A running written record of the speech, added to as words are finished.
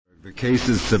The case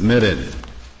is submitted.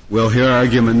 We'll hear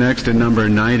argument next in number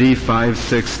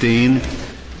 9516,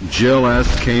 Jill S.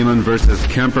 Kamen versus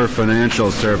Kemper Financial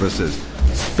Services.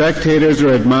 Spectators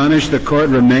are admonished the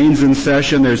court remains in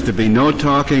session. There's to be no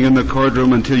talking in the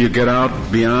courtroom until you get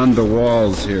out beyond the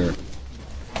walls here.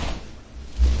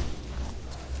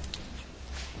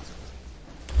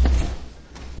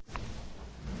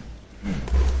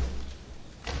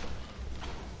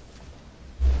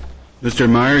 Mr.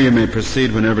 Meyer, you may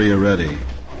proceed whenever you're ready.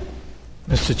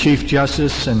 Mr. Chief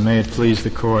Justice, and may it please the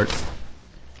Court,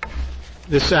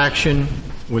 this action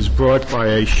was brought by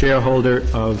a shareholder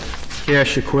of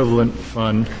Cash Equivalent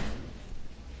Fund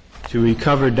to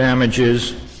recover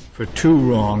damages for two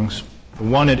wrongs. The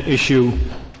one at issue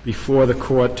before the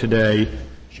Court today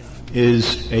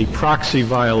is a proxy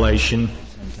violation,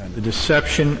 the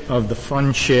deception of the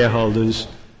fund shareholders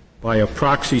by a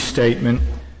proxy statement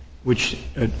which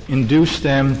induced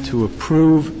them to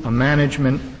approve a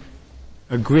management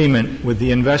agreement with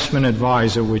the investment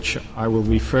advisor, which I will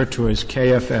refer to as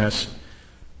KFS,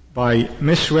 by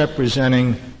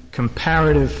misrepresenting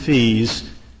comparative fees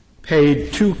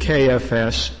paid to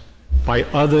KFS by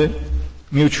other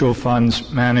mutual funds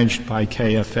managed by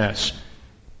KFS.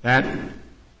 That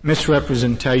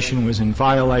misrepresentation was in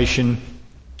violation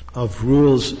of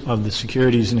rules of the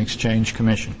Securities and Exchange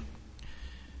Commission.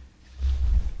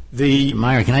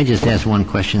 Meyer, can I just ask one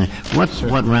question?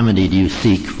 What remedy do you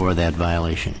seek for that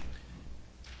violation?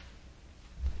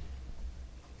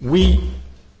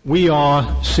 We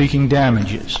are seeking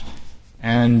damages.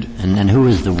 And who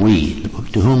is the we?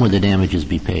 To whom would the damages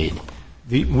be paid?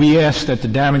 We ask that the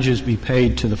damages be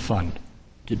paid to the fund.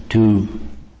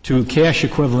 To Cash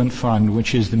Equivalent Fund,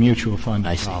 which is the mutual fund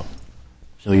involved.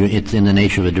 So it's in the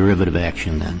nature of a derivative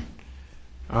action then?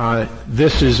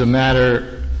 This is a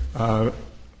matter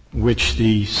which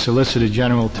the Solicitor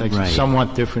General takes a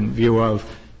somewhat different view of.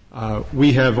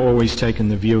 We have always taken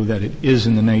the view that it is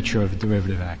in the nature of a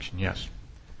derivative action, yes.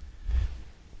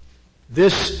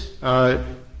 The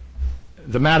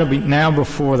matter now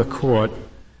before the Court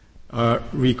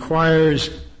requires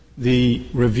the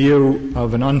review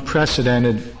of an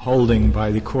unprecedented holding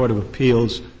by the Court of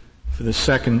Appeals for the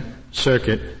Second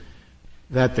Circuit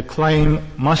that the claim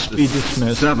must be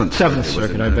dismissed. Seventh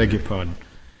Circuit, I beg your pardon.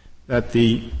 That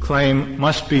the claim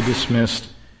must be dismissed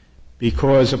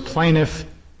because a plaintiff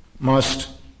must,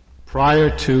 prior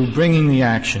to bringing the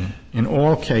action, in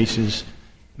all cases,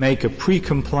 make a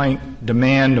pre-complaint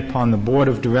demand upon the Board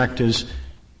of Directors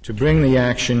to bring the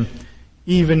action,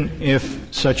 even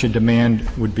if such a demand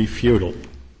would be futile.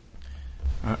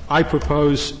 I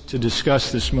propose to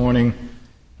discuss this morning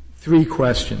three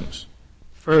questions.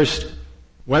 First,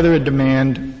 whether a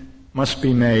demand must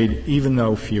be made even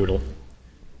though futile.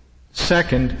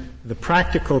 Second, the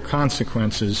practical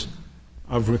consequences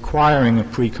of requiring a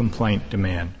pre-complaint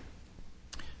demand.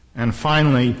 And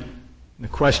finally, the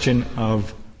question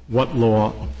of what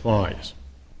law applies.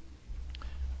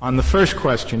 On the first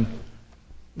question,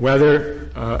 whether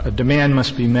a demand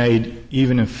must be made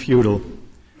even if futile.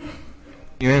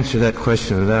 You answer that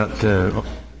question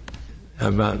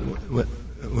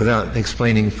without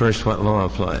explaining first what law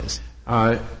applies.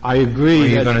 I agree. Or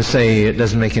you're going to say it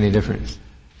doesn't make any difference?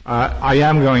 I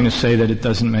am going to say that it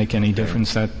doesn't make any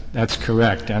difference. That's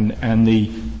correct. And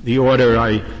the order,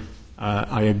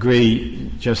 I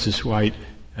agree, Justice White,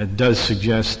 does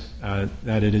suggest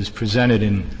that it is presented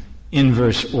in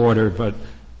inverse order, but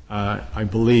I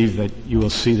believe that you will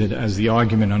see that as the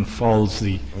argument unfolds,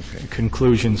 the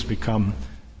conclusions become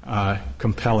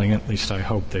compelling. At least I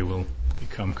hope they will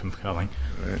become compelling.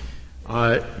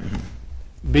 Right.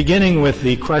 Beginning with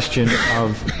the question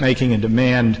of making a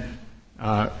demand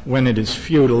when it is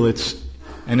futile, it's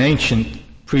an ancient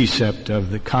precept of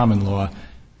the common law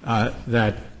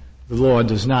that the law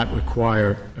does not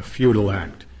require a futile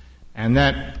act. And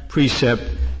that precept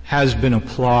has been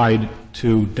applied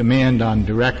to demand on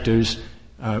directors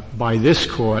by this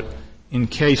Court in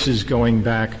cases going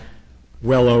back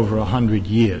well over 100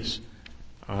 years.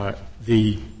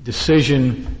 The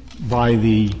decision by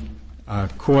the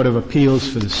Court of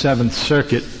Appeals for the Seventh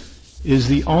Circuit is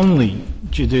the only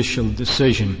judicial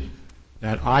decision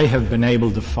that I have been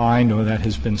able to find or that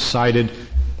has been cited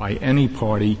by any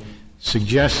party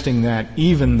suggesting that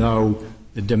even though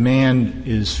the demand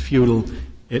is futile,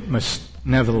 it must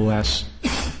nevertheless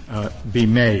be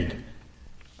made.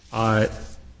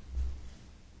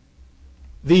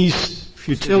 These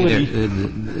futility...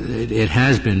 It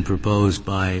has been proposed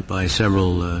by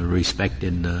several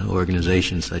respected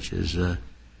organizations such as the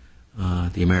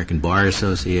American Bar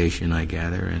Association, I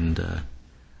gather, and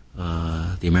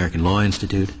the American Law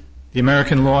Institute. The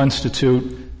American Law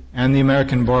Institute and the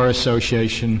American Bar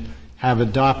Association have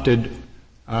adopted,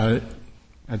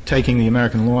 taking the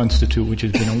American Law Institute, which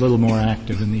has been a little more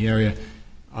active in the area,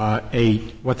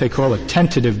 what they call a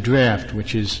tentative draft,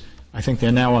 which is, I think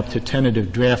they're now up to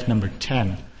tentative draft number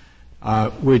 10,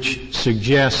 which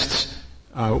suggests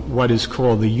what is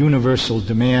called the universal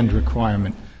demand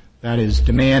requirement. That is,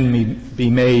 demand may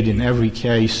be made in every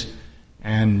case,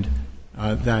 and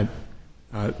that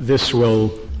this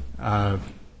will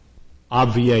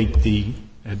obviate the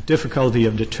difficulty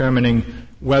of determining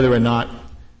whether or not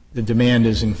the demand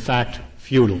is in fact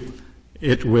futile.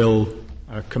 It will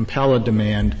compel a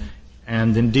demand,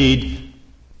 and indeed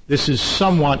this is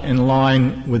somewhat in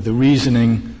line with the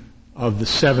reasoning of the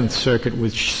Seventh Circuit,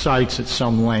 which cites at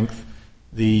some length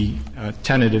the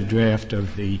tentative draft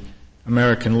of the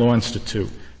American Law Institute.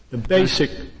 The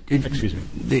basic... excuse me.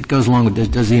 It goes along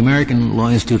with, does the American Law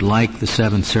Institute, like the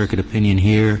Seventh Circuit opinion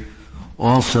here,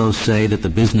 also say that the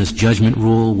business judgment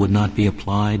rule would not be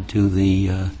applied to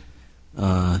the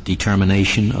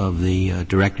determination of the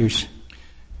directors?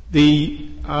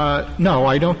 No,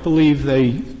 I don't believe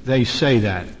they say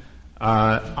that.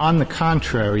 On the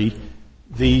contrary,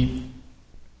 the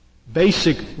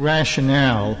basic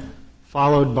rationale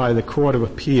followed by the Court of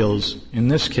Appeals in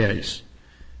this case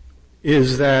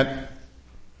is that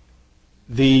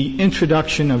the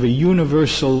introduction of a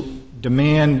universal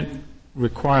demand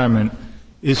requirement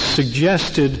is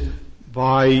suggested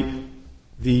by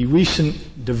the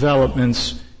recent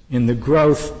developments in the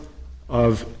growth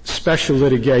of special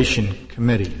litigation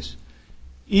committees.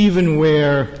 Even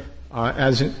where,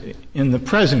 as in the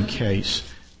present case,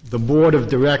 the board of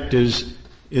directors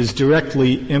is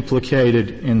directly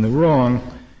implicated in the wrong,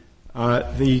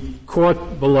 the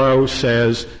court below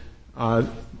says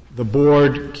the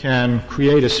board can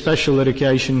create a special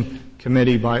litigation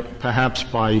committee perhaps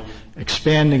by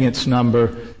expanding its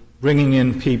number, bringing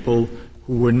in people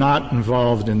who were not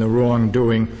involved in the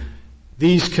wrongdoing.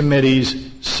 These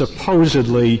committees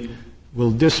supposedly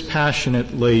will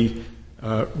dispassionately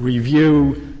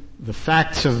review the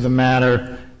facts of the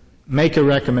matter, make a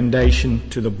recommendation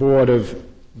to the board of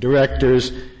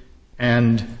directors,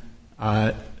 and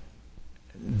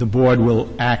the board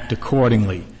will act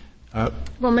accordingly.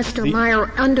 Well, Mr.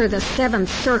 Meyer, under the Seventh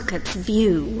Circuit's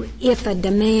view, if a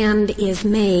demand is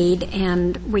made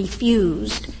and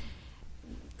refused,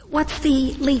 what's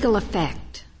the legal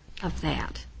effect of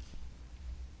that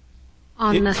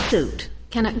on the suit?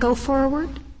 Can it go forward?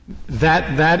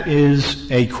 That is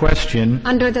a question.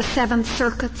 Under the Seventh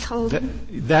Circuit's holding?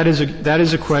 That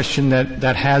is a question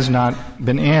that has not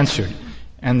been answered.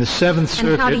 And the Seventh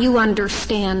Circuit... And how do you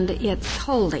understand its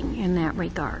holding in that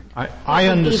regard? I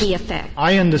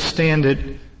understand it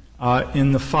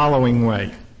in the following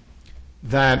way,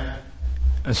 that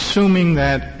assuming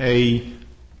that a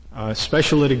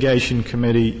special litigation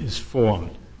committee is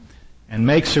formed and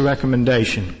makes a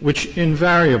recommendation, which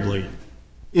invariably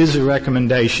is a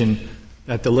recommendation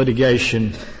that the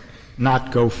litigation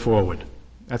not go forward.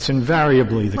 That's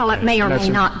invariably the case. Well, it may or may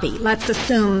not be. Let's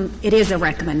assume it is a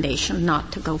recommendation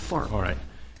not to go forward. All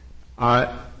right.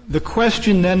 The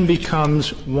question then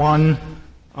becomes one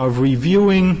of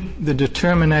reviewing the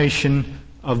determination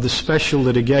of the Special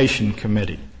Litigation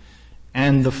Committee.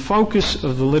 And the focus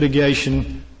of the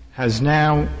litigation has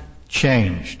now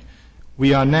changed.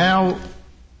 We are now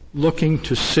looking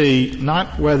to see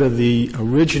not whether the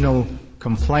original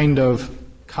complaint of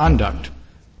conduct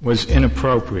was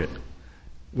inappropriate.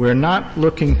 We're not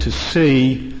looking to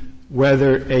see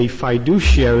whether a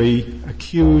fiduciary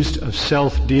accused of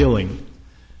self-dealing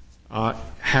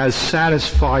has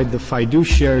satisfied the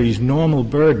fiduciary's normal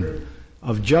burden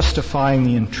of justifying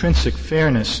the intrinsic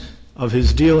fairness of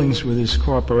his dealings with his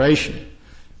corporation.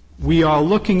 We are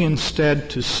looking instead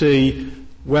to see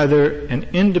whether an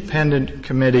independent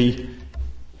committee,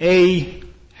 A,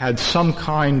 had some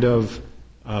kind of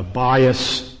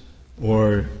bias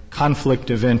or conflict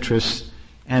of interest,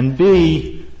 and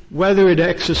B, whether it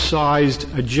exercised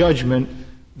a judgment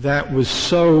that was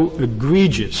so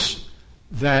egregious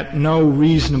that no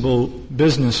reasonable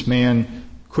businessman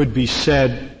could be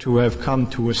said to have come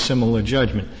to a similar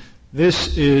judgment.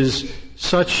 This is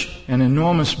such an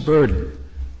enormous burden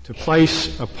to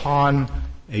place upon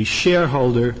a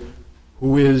shareholder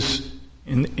who is,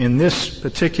 in this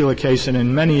particular case and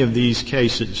in many of these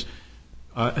cases,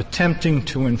 attempting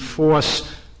to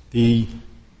enforce the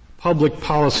public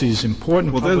policies,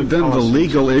 important public policies. Well, then the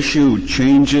legal issue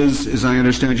changes, as I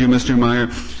understand you, Mr. Meyer.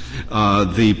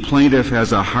 The plaintiff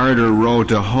has a harder row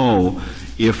to hoe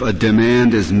if a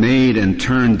demand is made and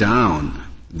turned down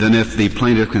than if the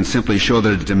plaintiff can simply show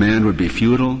that a demand would be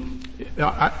futile?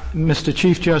 Mr.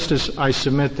 Chief Justice, I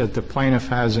submit that the plaintiff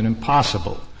has an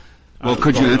impossible. Well,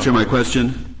 could you answer my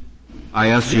question? I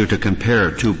asked you to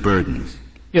compare two burdens.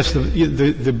 Yes,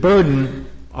 the burden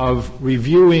of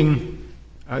reviewing,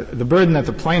 the burden that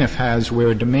the plaintiff has where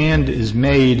a demand is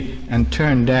made and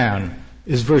turned down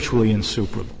is virtually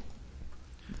insuperable.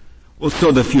 Well,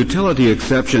 so the futility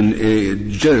exception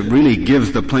really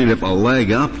gives the plaintiff a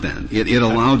leg up then. It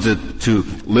allows it to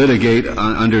litigate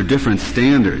under different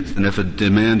standards. And if a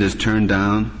demand is turned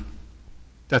down?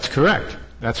 That's correct.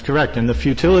 That's correct. And the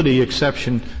futility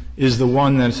exception is the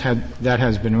one that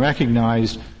has been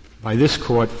recognized by this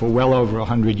court for well over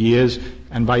 100 years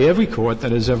and by every court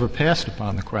that has ever passed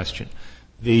upon the question.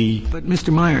 But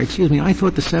Mr. Meyer, excuse me, I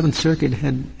thought the Seventh Circuit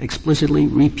had explicitly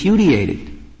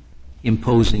repudiated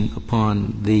imposing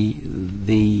upon the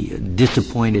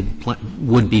disappointed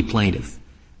would-be plaintiff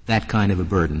that kind of a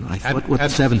burden. I thought what the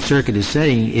Seventh Circuit is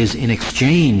saying is in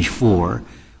exchange for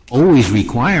always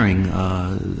requiring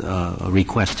a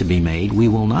request to be made, we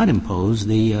will not impose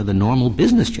the normal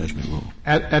business judgment rule.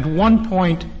 At one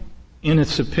point in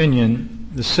its opinion,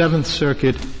 the Seventh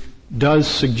Circuit does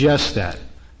suggest that.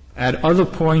 At other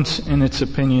points in its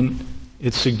opinion,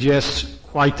 it suggests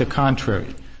quite the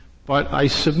contrary. But I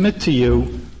submit to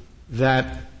you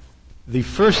that the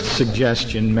first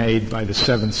suggestion made by the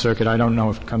Seventh Circuit, I don't know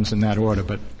if it comes in that order,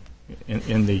 but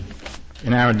in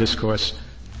our discourse,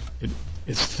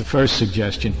 it's the first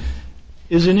suggestion,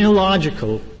 is an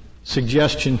illogical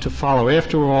suggestion to follow.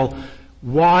 After all,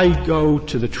 why go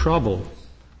to the trouble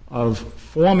of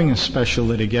forming a special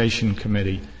litigation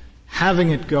committee,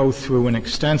 having it go through an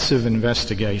extensive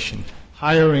investigation,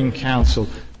 hiring counsel,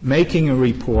 making a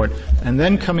report, and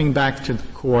then coming back to the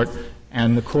court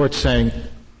and the court saying,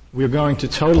 we're going to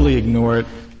totally ignore it,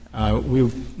 we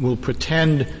will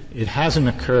pretend it hasn't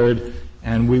occurred,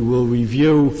 and we will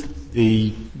review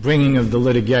the bringing of the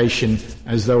litigation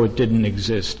as though it didn't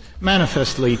exist.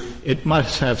 Manifestly, it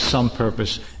must have some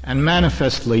purpose, and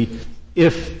manifestly,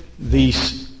 if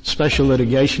these special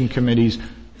litigation committees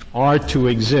are to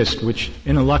exist, which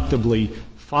ineluctably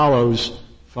follows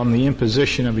from the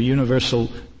imposition of a universal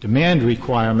demand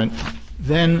requirement,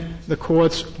 then the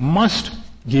courts must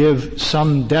give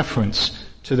some deference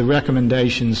to the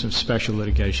recommendations of special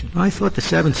litigation. I thought the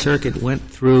Seventh Circuit went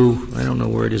through, I don't know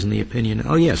where it is in the opinion,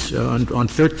 on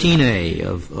 13A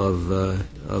of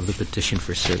the petition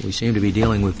for cert. We seem to be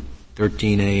dealing with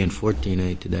 13A and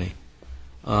 14A today.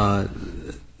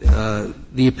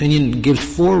 The opinion gives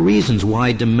 4 reasons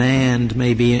why demand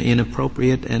may be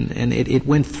inappropriate, and it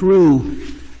went through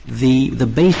the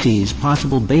bases,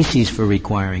 possible bases for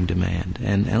requiring demand,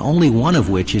 and only one of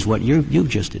which is what you've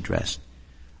just addressed.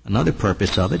 Another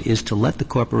purpose of it is to let the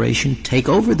corporation take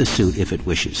over the suit if it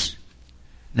wishes.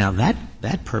 Now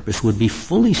that purpose would be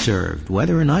fully served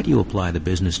whether or not you apply the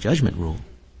business judgment rule.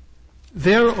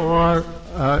 There are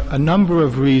a number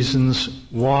of reasons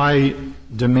why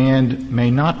demand may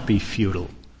not be futile.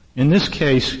 In this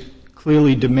case,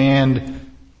 clearly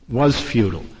demand was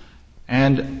futile.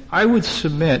 And I would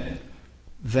submit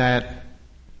that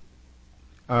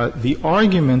the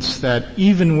arguments that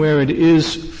even where it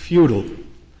is futile,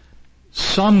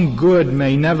 some good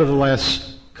may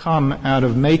nevertheless come out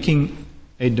of making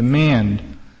a demand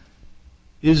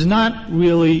is not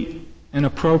really an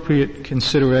appropriate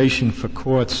consideration for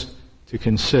courts to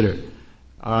consider.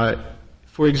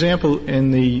 For example,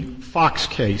 in the Fox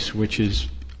case, which is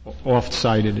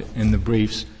oft-cited in the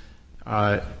briefs,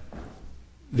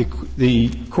 the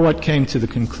court came to the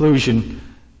conclusion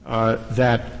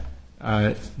that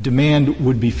demand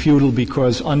would be futile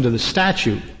because under the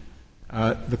statute,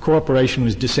 the corporation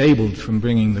was disabled from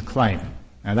bringing the claim.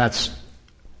 Now that's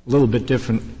a little bit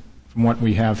different from what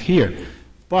we have here.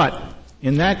 But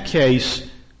in that case,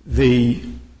 the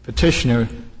petitioner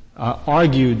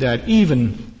argued that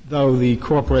even though the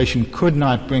corporation could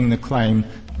not bring the claim,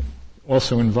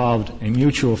 also involved a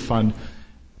mutual fund,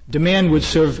 demand would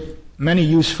serve many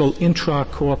useful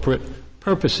intra-corporate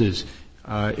purposes.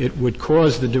 It would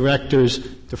cause the directors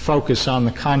to focus on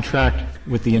the contract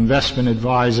with the investment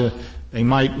advisor. They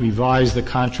might revise the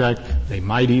contract. They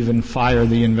might even fire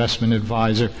the investment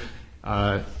advisor.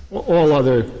 All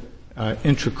other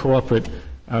intra-corporate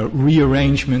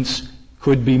rearrangements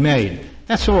could be made.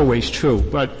 That's always true,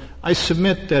 but I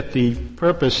submit that the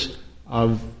purpose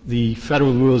of the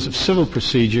Federal Rules of Civil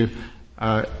Procedure,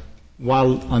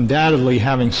 while undoubtedly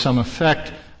having some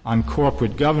effect on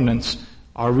corporate governance,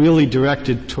 are really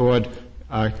directed toward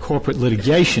corporate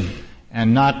litigation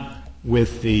and not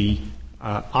with the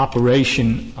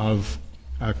operation of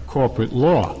corporate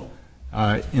law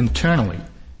internally.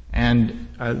 And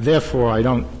therefore, I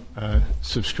don't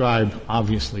subscribe,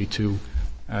 obviously, to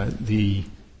the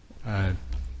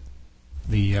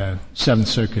Seventh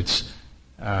Circuit's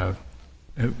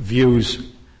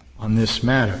views on this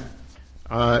matter.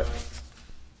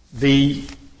 The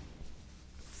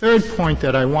third point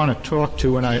that I want to talk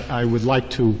to, and I would like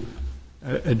to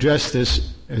address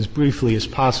this as briefly as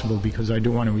possible because I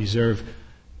do want to reserve,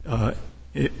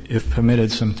 if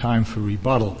permitted, some time for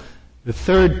rebuttal. The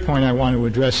third point I want to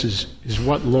address is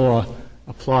what law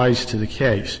applies to the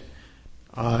case.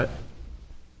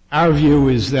 Our view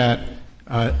is that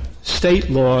state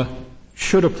law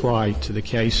should apply to the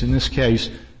case, in this case,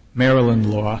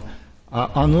 Maryland law,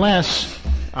 unless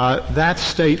that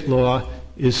state law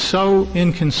is so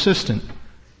inconsistent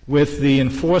with the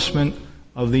enforcement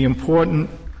of the important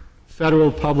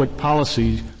federal public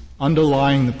policies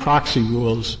underlying the proxy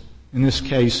rules, in this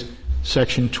case,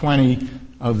 Section 20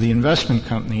 of the Investment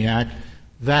Company Act,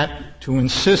 that to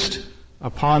insist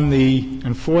upon the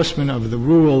enforcement of the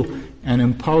rule and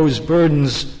impose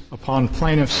burdens upon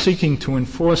plaintiffs seeking to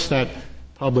enforce that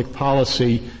public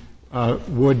policy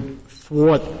would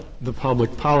thwart the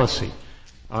public policy.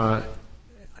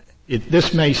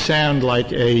 This may sound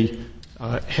like a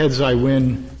heads I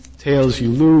win, tails you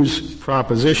lose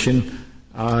proposition,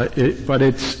 but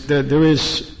there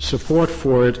is support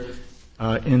for it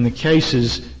in the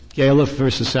cases. Galef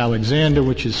versus Alexander,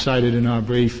 which is cited in our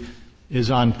brief,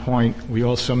 is on point. We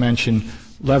also mentioned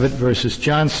Levitt versus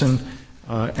Johnson,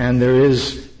 and there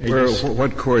is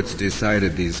what courts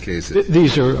decided these cases?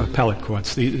 These are appellate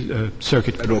courts, the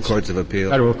circuit courts. Federal courts of appeal.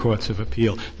 Federal courts of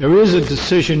appeal. There is a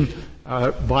decision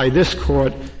by this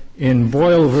court in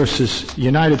Boyle versus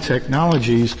United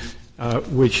Technologies,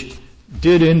 which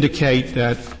did indicate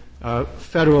that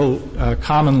federal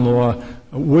common law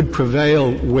would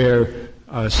prevail where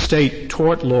state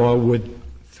tort law would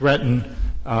threaten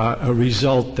a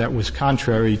result that was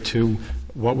contrary to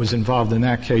what was involved in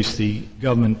that case, the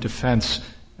government defense,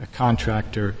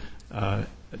 contractor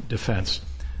defense.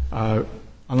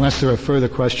 Unless there are further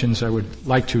questions, I would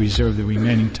like to reserve the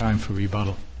remaining time for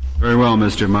rebuttal. Very well,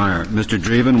 Mr. Meyer. Mr.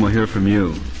 Dreeben, we'll hear from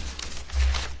you.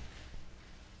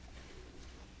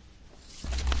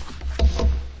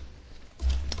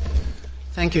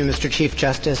 Thank you, Mr. Chief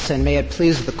Justice, and may it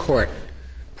please the Court.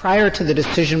 Prior to the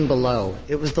decision below,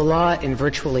 it was the law in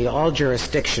virtually all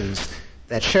jurisdictions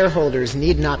that shareholders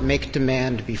need not make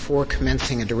demand before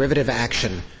commencing a derivative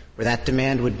action where that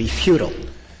demand would be futile.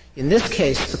 In this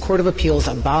case, the Court of Appeals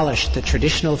abolished the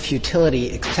traditional futility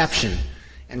exception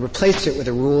and replaced it with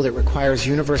a rule that requires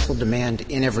universal demand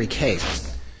in every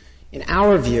case. In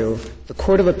our view, the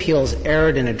Court of Appeals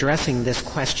erred in addressing this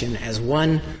question as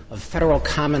one of federal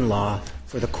common law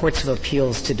for the courts of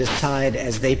appeals to decide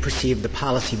as they perceive the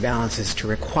policy balances to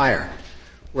require.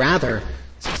 Rather,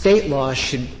 state law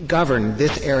should govern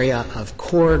this area of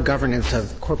core governance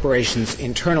of corporations'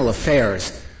 internal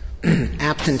affairs,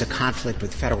 absent a conflict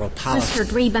with federal policy. Mr.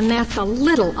 Dreeben, that's a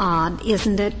little odd,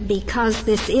 isn't it? Because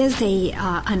this is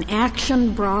an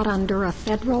action brought under a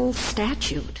federal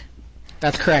statute.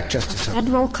 That's correct, Justice Sotomayor.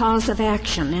 Federal cause of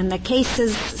action, and the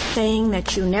cases saying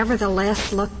that you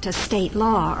nevertheless look to state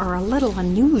law are a little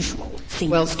unusual,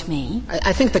 seems to me.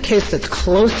 I think the case that's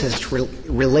closest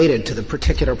related to the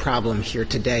particular problem here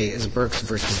today is Burks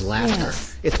versus Lasker.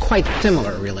 Yes. It's quite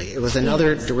similar, really. It was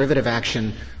another derivative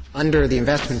action under the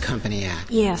Investment Company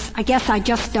Act. Yes, I guess I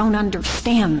just don't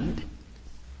understand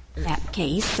that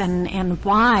case and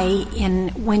why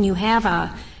when you have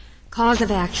a cause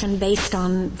of action based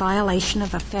on violation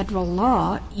of a federal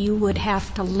law, you would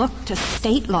have to look to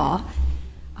state law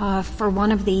for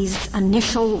one of these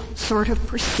initial sort of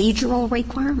procedural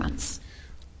requirements.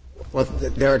 Well,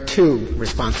 there are two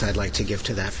responses I'd like to give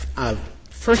to that.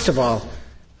 First of all,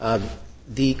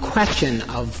 the question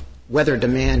of whether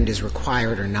demand is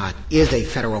required or not is a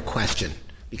federal question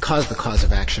because the cause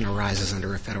of action arises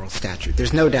under a federal statute.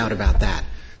 There's no doubt about that.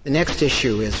 The next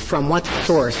issue is from what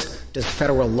source does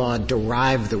federal law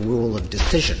derive the rule of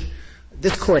decision?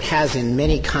 This Court has in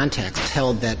many contexts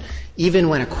held that even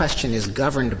when a question is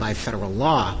governed by federal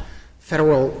law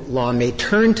may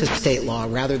turn to state law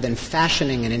rather than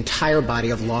fashioning an entire body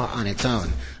of law on its own.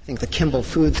 I think the Kimball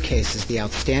Foods case is the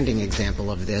outstanding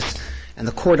example of this, and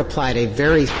the Court applied a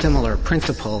very similar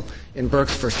principle in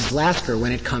Burks versus Lasker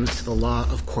when it comes to the law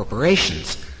of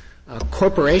corporations.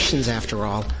 Corporations, after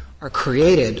all, are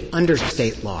created under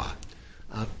state law.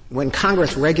 When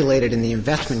Congress regulated in the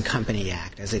Investment Company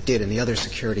Act, as it did in the other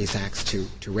securities acts to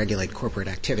regulate corporate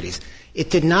activities, it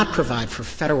did not provide for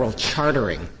federal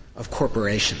chartering of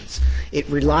corporations. It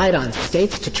relied on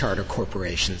states to charter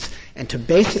corporations and to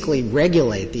basically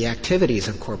regulate the activities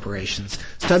of corporations,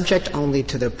 subject only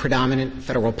to the predominant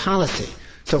federal policy.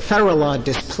 So federal law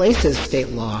displaces state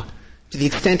law to the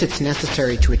extent it's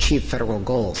necessary to achieve federal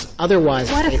goals.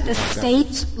 Otherwise, what if the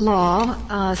state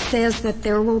law says that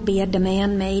there will be a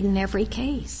demand made in every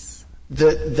case?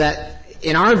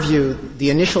 In our view,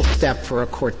 the initial step for a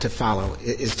court to follow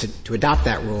is to adopt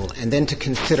that rule and then to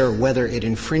consider whether it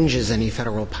infringes any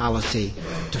federal policy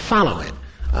to follow it.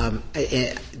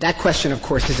 That question, of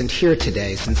course, isn't here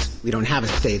today since we don't have a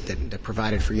state that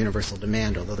provided for universal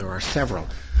demand, although there are several.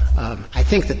 I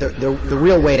think that the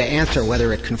real way to answer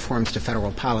whether it conforms to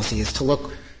federal policy is to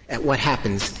look at what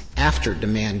happens after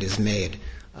demand is made.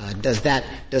 Does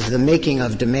the making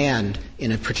of demand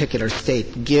in a particular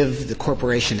state give the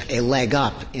corporation a leg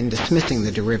up in dismissing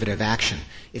the derivative action?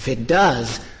 If it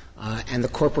does, and the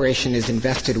corporation is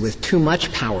invested with too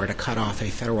much power to cut off a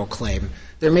federal claim,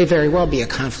 there may very well be a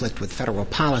conflict with federal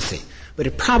policy. But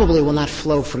it probably will not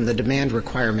flow from the demand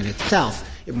requirement itself.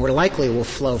 It more likely will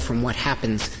flow from what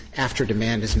happens after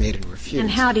demand is made and refused.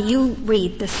 And how do you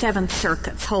read the Seventh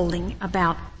Circuit's holding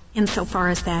about insofar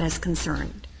as that is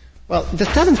concerned? Well, the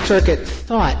Seventh Circuit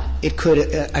thought it could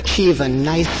achieve a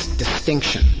nice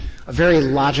distinction, a very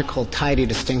logical, tidy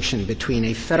distinction between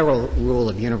a federal rule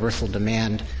of universal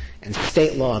demand and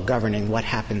state law governing what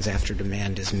happens after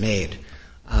demand is made.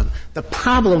 The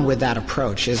problem with that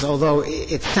approach is, although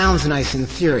it sounds nice in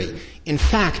theory, in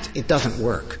fact, it doesn't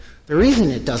work. The reason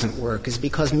it doesn't work is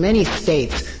because many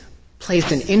states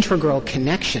place an integral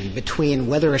connection between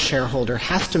whether a shareholder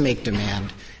has to make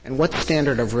demand and what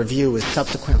standard of review is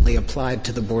subsequently applied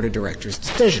to the board of directors'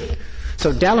 decision.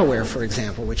 So Delaware, for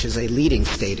example, which is a leading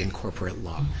state in corporate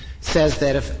law, says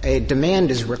that if a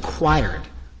demand is required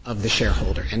of the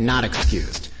shareholder and not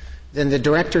excused, then the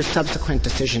director's subsequent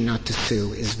decision not to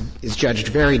sue is judged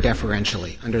very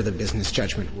deferentially under the business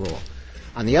judgment rule.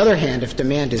 On the other hand, if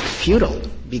demand is futile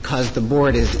because the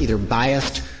board is either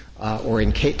biased or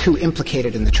too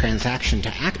implicated in the transaction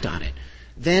to act on it,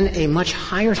 then a much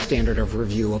higher standard of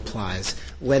review applies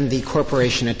when the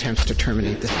corporation attempts to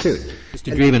terminate the suit.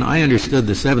 Mr. Dreeben, I understood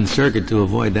the Seventh Circuit to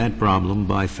avoid that problem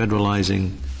by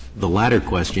federalizing the latter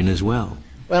question as well.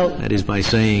 Well, that is by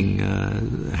saying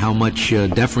how much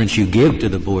deference you give to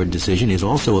the board decision is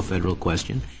also a federal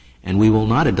question, and we will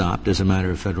not adopt, as a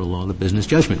matter of federal law, the business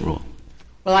judgment rule.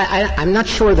 Well, I'm not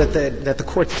sure that the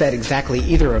court said exactly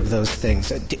either of those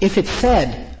things. If it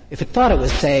thought it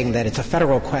was saying that it's a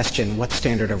federal question what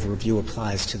standard of review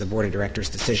applies to the board of directors'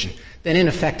 decision, then in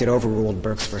effect it overruled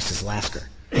Burks versus Lasker.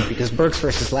 Because Burks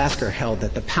versus Lasker held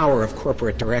that the power of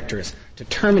corporate directors to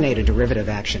terminate a derivative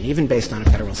action, even based on a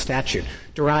federal statute,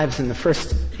 derives in the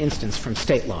first instance from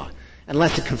state law,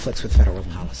 unless it conflicts with federal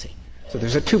policy. So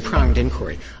there's a two-pronged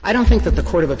inquiry. I don't think that the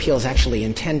Court of Appeals actually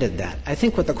intended that. I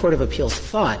think what the Court of Appeals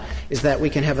thought is that we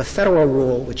can have a federal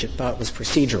rule, which it thought was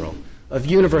procedural, of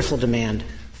universal demand,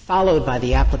 followed by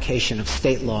the application of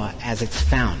state law as it's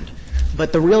found.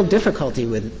 But the real difficulty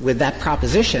with that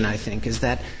proposition, I think, is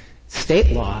that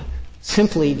state law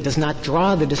simply does not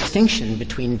draw the distinction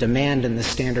between demand and the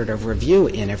standard of review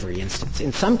in every instance.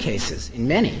 In some cases, in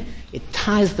many, it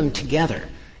ties them together.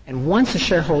 And once a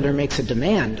shareholder makes a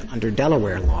demand under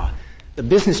Delaware law, the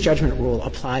business judgment rule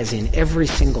applies in every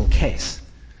single case.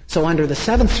 So under the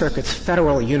Seventh Circuit's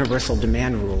federal universal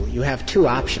demand rule, you have two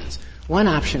options. One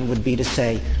option would be to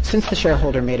say, since the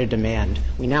shareholder made a demand,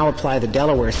 we now apply the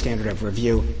Delaware standard of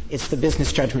review. It's the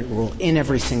business judgment rule in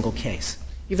every single case,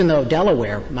 even though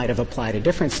Delaware might have applied a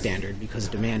different standard because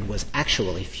demand was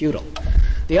actually futile.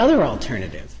 The other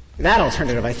alternative, that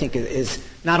alternative, I think, is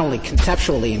not only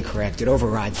conceptually incorrect, it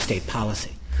overrides state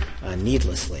policy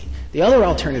needlessly. The other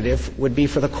alternative would be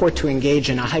for the court to engage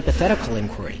in a hypothetical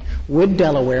inquiry. Would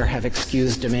Delaware have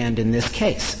excused demand in this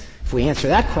case? If we answer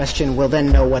that question, we'll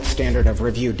then know what standard of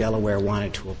review Delaware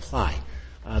wanted to apply.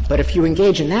 But if you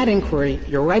engage in that inquiry,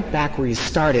 you're right back where you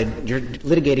started. You're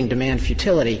litigating demand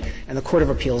futility, and the Court of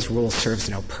Appeals rule serves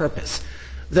no purpose.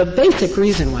 The basic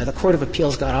reason why the Court of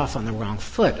Appeals got off on the wrong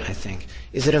foot, I think,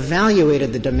 is it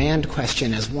evaluated the demand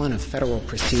question as one of federal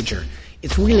procedure.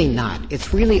 It's really not.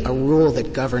 It's really a rule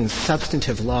that governs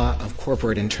substantive law of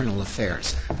corporate internal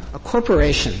affairs. A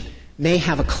corporation may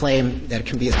have a claim that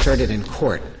can be asserted in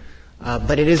court,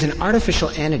 but it is an artificial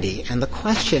entity, and the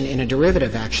question in a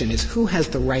derivative action is who has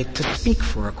the right to speak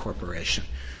for a corporation.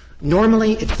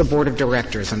 Normally, it's the board of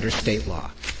directors under state law,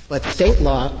 but state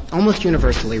law almost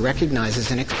universally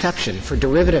recognizes an exception for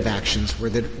derivative actions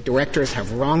where the directors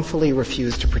have wrongfully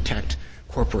refused to protect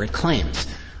corporate claims.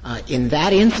 In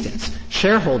that instance,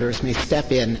 shareholders may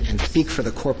step in and speak for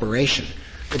the corporation.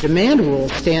 The demand rule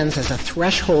stands as a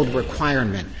threshold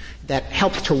requirement that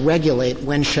helps to regulate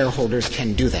when shareholders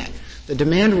can do that. The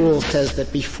demand rule says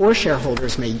that before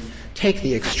shareholders may take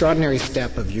the extraordinary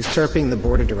step of usurping the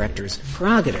board of directors'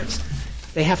 prerogatives,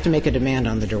 they have to make a demand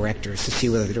on the directors to see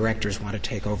whether the directors want to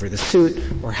take over the suit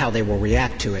or how they will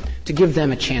react to it, to give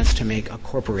them a chance to make a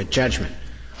corporate judgment.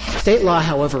 State law,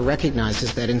 however,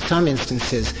 recognizes that in some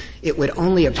instances it would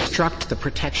only obstruct the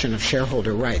protection of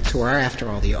shareholder rights, who are, after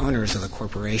all, the owners of the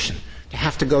corporation, to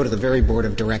have to go to the very board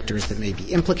of directors that may be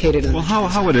implicated in the transaction.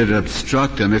 How would it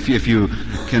obstruct them if you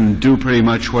can do pretty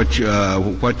much what you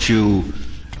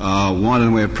want in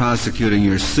the way of prosecuting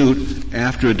your suit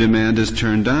after a demand is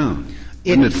turned down?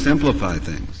 Wouldn't it simplify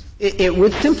things? It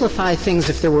would simplify things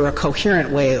if there were a coherent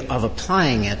way of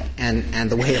applying it and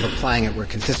the way of applying it were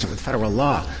consistent with federal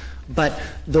law. But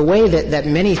the way that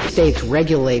many states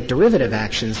regulate derivative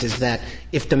actions is that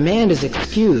if demand is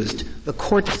excused, the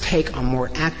courts take a more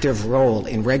active role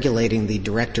in regulating the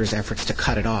directors' efforts to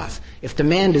cut it off. If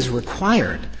demand is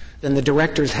required, then the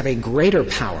directors have a greater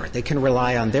power. They can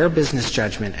rely on their business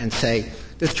judgment and say,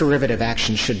 this derivative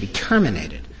action should be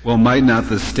terminated. Well, might not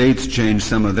the states change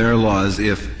some of their laws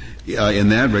if, in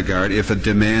that regard, if a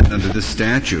demand under the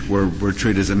statute were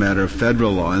treated as a matter of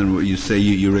federal law and you say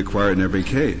you require it in every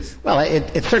case? Well,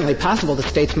 it's certainly possible the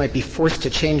states might be forced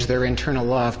to change their internal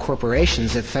law of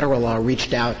corporations if federal law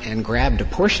reached out and grabbed a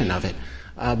portion of it.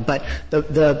 But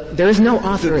there is no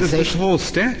authorization. This whole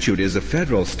statute is a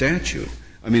federal statute.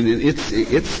 I mean,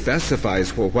 it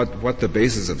specifies what the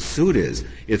basis of suit is.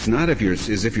 It's not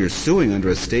as if you're suing under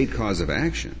a state cause of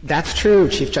action. That's true,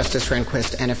 Chief Justice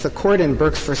Rehnquist. And if the court in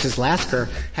Burks versus Lasker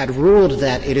had ruled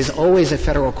that it is always a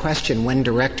federal question when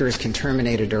directors can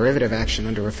terminate a derivative action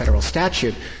under a federal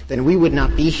statute, then we would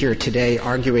not be here today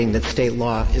arguing that state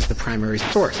law is the primary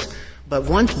source. But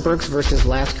once Burks versus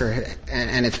Lasker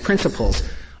and its principles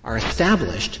are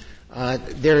established,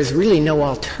 there is really no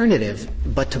alternative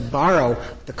but to borrow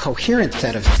the coherent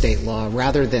set of state law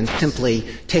rather than simply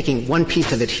taking one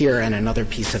piece of it here and another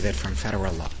piece of it from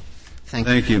federal law.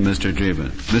 Thank you, Mr. Dreeben.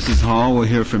 Mrs. Hall, we'll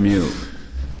hear from you.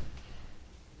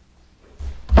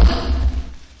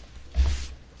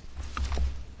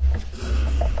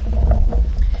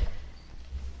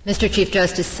 Mr. Chief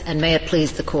Justice, and may it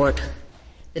please the Court,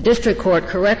 the District Court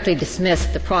correctly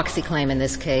dismissed the proxy claim in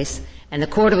this case, and the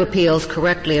Court of Appeals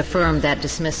correctly affirmed that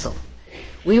dismissal.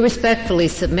 We respectfully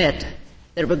submit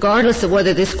that regardless of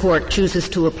whether this Court chooses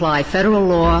to apply federal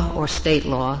law or state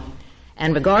law,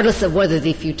 and regardless of whether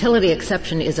the futility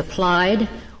exception is applied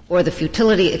or the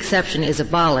futility exception is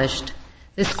abolished,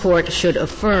 this Court should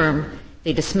affirm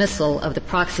the dismissal of the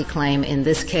proxy claim in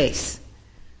this case.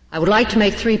 I would like to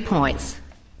make 3 points.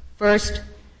 First,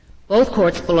 both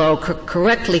courts below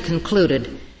correctly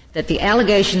concluded that the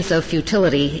allegations of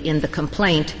futility in the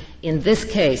complaint in this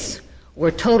case were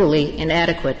totally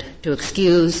inadequate to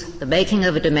excuse the making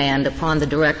of a demand upon the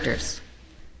directors.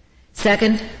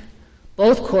 Second,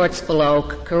 both courts below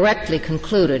correctly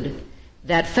concluded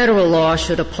that federal law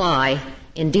should apply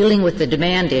in dealing with the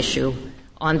demand issue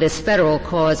on this federal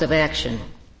cause of action.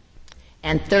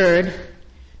 And third,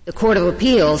 the Court of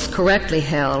Appeals correctly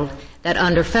held that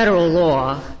under federal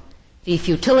law, the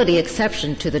futility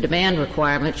exception to the demand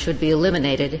requirement should be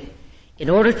eliminated in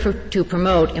order to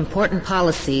promote important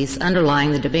policies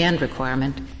underlying the demand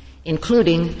requirement,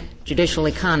 including judicial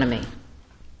economy.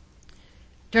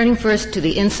 Turning first to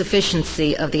the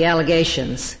insufficiency of the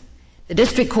allegations, the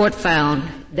District Court found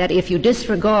that if you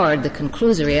disregard the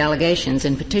conclusory allegations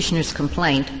in petitioner's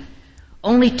complaint,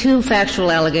 only 2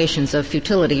 factual allegations of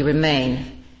futility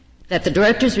remain: that the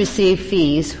directors received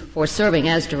fees for serving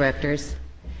as directors,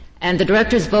 and the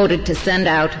directors voted to send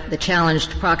out the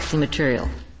challenged proxy material.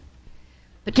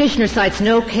 Petitioner cites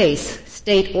no case,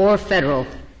 state or federal,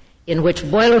 in which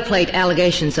boilerplate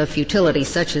allegations of futility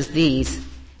such as these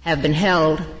have been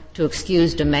held to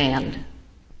excuse demand.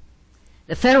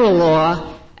 The federal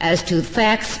law as to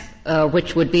facts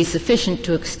which would be sufficient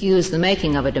to excuse the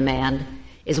making of a demand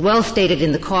is well stated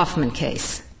in the Kaufman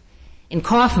case. In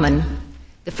Kaufman,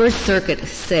 the First Circuit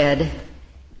said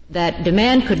that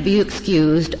demand could be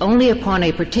excused only upon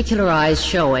a particularized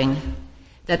showing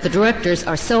that the directors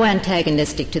are so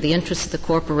antagonistic to the interests of the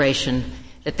corporation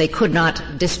that they could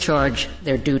not discharge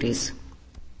their duties.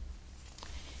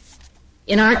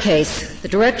 In our case, the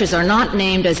directors are not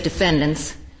named as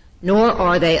defendants, nor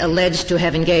are they alleged to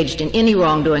have engaged in any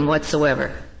wrongdoing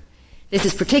whatsoever. This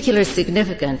is particularly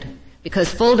significant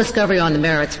because full discovery on the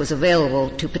merits was available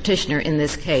to petitioner in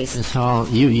this case. Ms. Hall,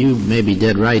 you may be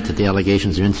dead right that the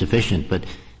allegations are insufficient, but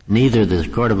neither the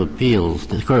Court of Appeals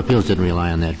didn't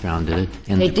rely on that ground, did it?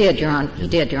 They did, Your Honor. He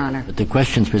did, Your Honor. But the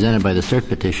questions presented by the cert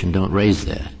petition don't raise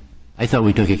that. I thought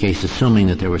we took a case assuming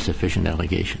that there were sufficient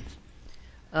allegations.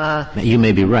 You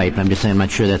may be right, but I'm just saying I'm not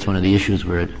sure that's one of the issues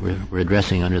we're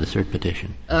addressing under the cert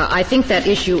petition. I think that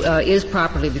issue is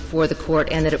properly before the Court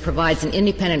and that it provides an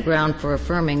independent ground for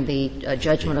affirming the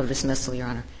judgment of dismissal, Your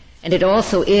Honor. And it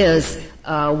also is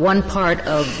one part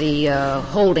of the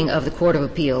holding of the Court of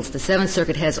Appeals. The Seventh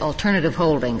Circuit has alternative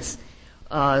holdings.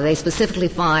 They specifically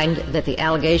find that the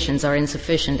allegations are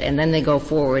insufficient, and then they go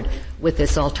forward with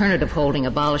this alternative holding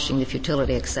abolishing the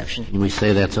futility exception. We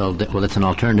say that's that's an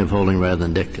alternative holding rather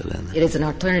than dicta, then. It is an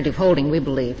alternative holding, we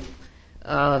believe.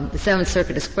 The Seventh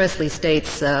Circuit expressly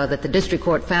states that the district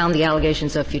court found the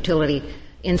allegations of futility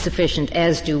insufficient,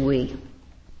 as do we.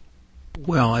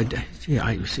 Well, I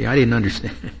didn't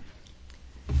understand.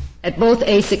 At both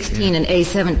A16 and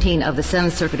A17 of the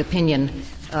Seventh Circuit opinion,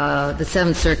 the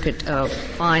Seventh Circuit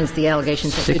finds the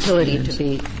allegations of futility to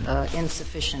be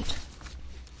insufficient.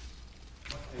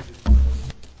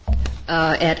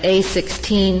 At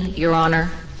A16, Your Honor,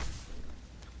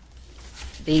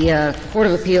 the Court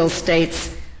of Appeals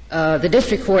states, the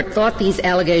district court thought these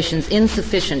allegations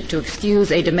insufficient to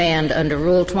excuse a demand under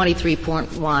Rule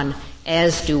 23.1,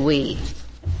 as do we.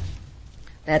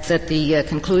 That's at the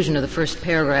conclusion of the first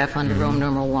paragraph under Roman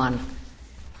numeral 1.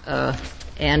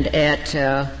 And at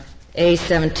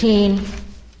A17,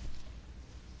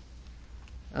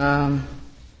 no,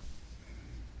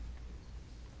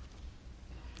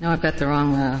 I've got the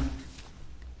wrong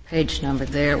page number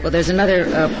there. Well, there's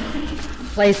another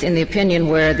place in the opinion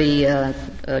where the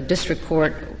district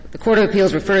court, the Court of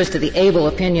Appeals refers to the able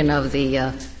opinion of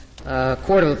the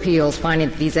Court of Appeals, finding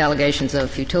that these allegations of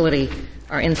futility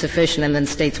are insufficient, and then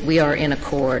states we are in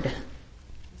accord.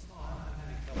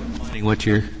 Finding what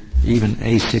you're even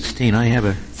A16. I have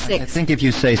a. 6. I think if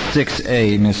you say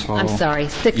 6A, Ms. Hall, I'm sorry,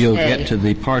 6A. You'll get to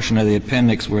the portion of the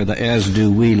appendix where the as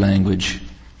do we language.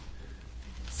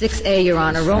 6A, Your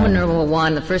Honor, Roman numeral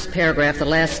 1, the first paragraph, the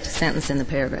last sentence in the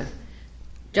paragraph.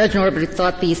 Judge Norbury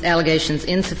thought these allegations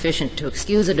insufficient to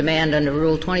excuse a demand under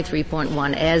Rule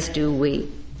 23.1, as do we.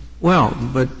 Well,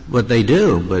 but they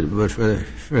do, but for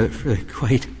a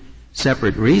quite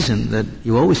separate reason that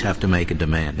you always have to make a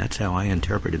demand. That's how I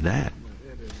interpreted that.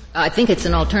 I think it's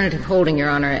an alternative holding, Your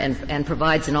Honor, and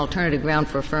provides an alternative ground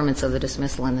for affirmance of the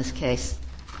dismissal in this case.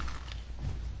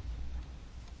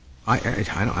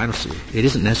 I don't see. It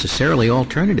isn't necessarily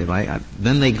alternative.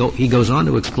 Then he goes on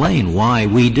to explain why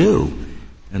we do.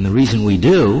 And the reason we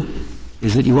do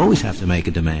is that you always have to make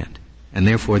a demand. And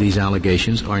therefore these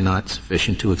allegations are not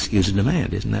sufficient to excuse a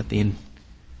demand. Isn't that the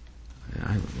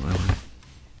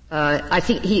I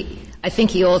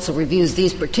think he also reviews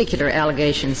these particular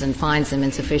allegations and finds them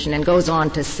insufficient and goes on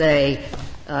to say,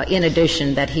 in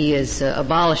addition, that he is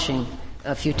abolishing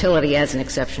futility as an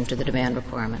exception to the demand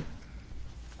requirement.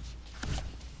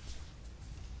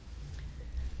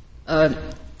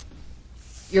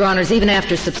 Your Honors, even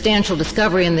after substantial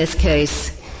discovery in this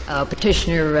case,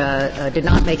 petitioner did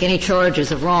not make any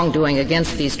charges of wrongdoing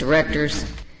against these directors,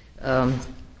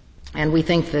 and we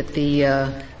think that the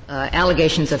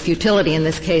allegations of futility in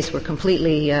this case were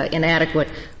completely inadequate,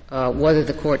 whether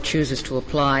the Court chooses to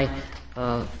apply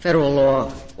federal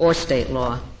law or state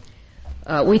law.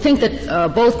 We think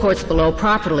that both courts below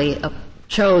properly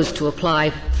chose to apply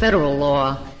federal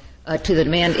law to the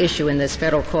demand issue in this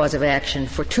federal cause of action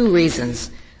for two reasons.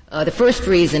 The first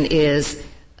reason is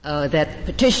that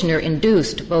petitioner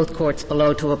induced both courts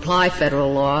below to apply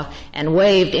federal law and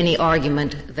waived any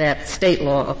argument that state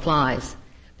law applies.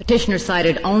 Petitioner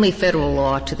cited only federal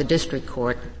law to the district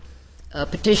court.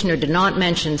 Petitioner did not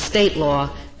mention state law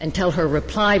until her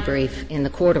reply brief in the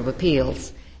Court of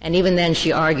Appeals, and even then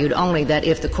she argued only that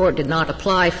if the court did not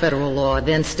apply federal law,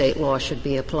 then state law should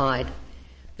be applied.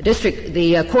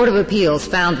 The Court of Appeals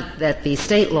found that the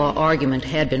state law argument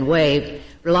had been waived,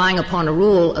 relying upon a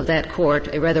rule of that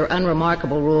court, a rather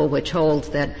unremarkable rule which holds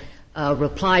that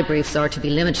reply briefs are to be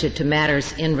limited to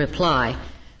matters in reply.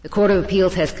 The Court of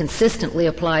Appeals has consistently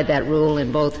applied that rule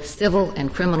in both civil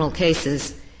and criminal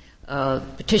cases.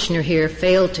 Petitioner here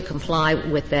failed to comply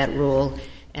with that rule,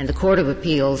 and the Court of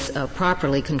Appeals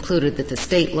properly concluded that the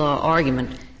state law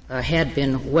argument had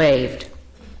been waived.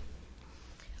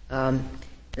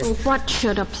 What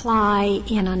should apply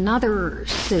in another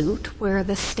suit where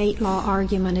the state law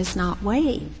argument is not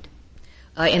waived?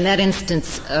 In that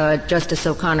instance, Justice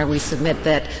O'Connor, we submit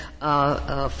that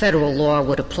federal law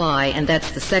would apply, and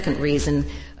that's the second reason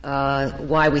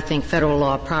why we think federal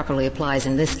law properly applies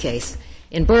in this case.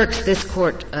 In Burks, this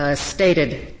Court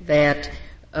stated that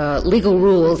legal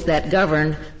rules that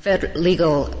govern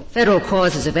federal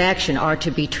causes of action are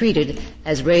to be treated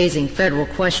as raising federal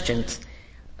questions.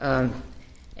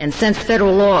 And since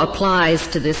federal law applies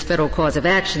to this federal cause of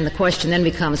action, the question then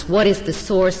becomes, what is the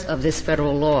source of this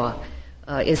federal law?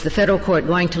 Is the federal court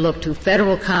going to look to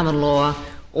federal common law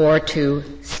or to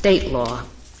state law?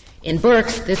 In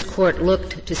Burks, this court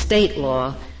looked to state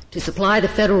law to supply the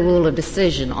federal rule of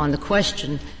decision on the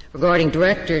question regarding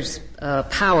directors'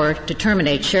 power to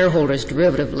terminate shareholders'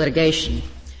 derivative litigation.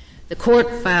 The court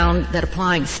found that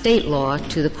applying state law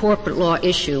to the corporate law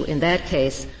issue in that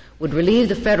case would relieve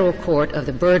the federal court of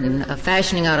the burden of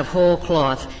fashioning out of whole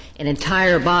cloth an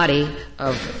entire body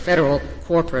of federal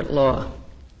corporate law.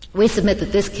 We submit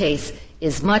that this case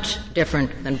is much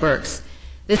different than Burks.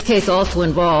 This case also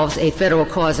involves a federal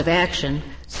cause of action,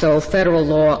 so federal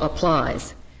law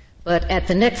applies. But at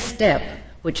the next step,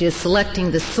 which is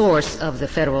selecting the source of the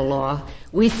federal law,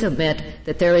 we submit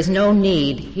that there is no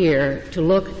need here to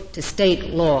look to state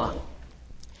law.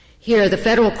 Here, the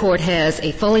federal court has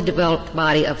a fully developed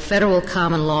body of federal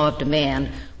common law of demand,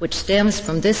 which stems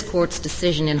from this court's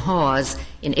decision in Hawes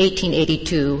in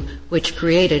 1882, which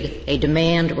created a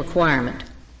demand requirement.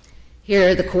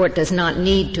 Here, the court does not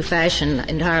need to fashion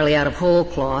entirely out of whole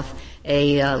cloth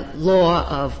a law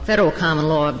of federal common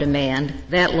law of demand.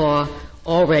 That law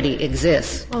already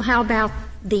exists. Well, how about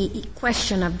the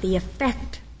question of the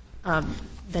effect of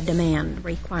the demand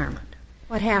requirement?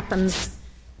 What happens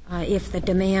if the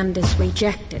demand is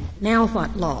rejected? Now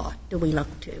what law do we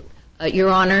look to? Your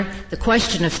Honor, the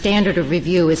question of standard of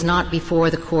review is not before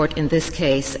the court in this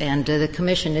case, and the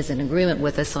Commission is in agreement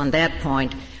with us on that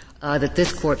point, that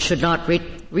this court should not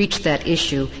reach that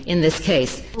issue in this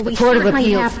case. Well, the Court of Appeals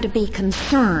certainly have to be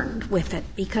concerned with it,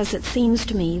 because it seems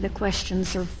to me the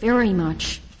questions are very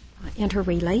much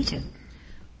interrelated.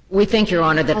 We think, Your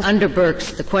Honor, that under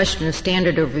Burks, the question of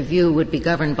standard of review would be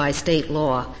governed by state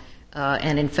law.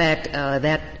 And in fact,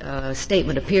 that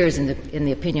statement appears in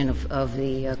the opinion of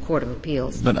the Court of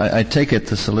Appeals. But I take it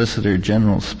the Solicitor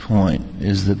General's point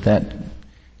is that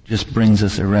just brings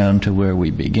us around to where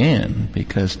we began,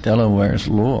 because Delaware's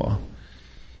law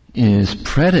is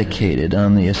predicated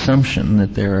on the assumption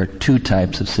that there are two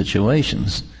types of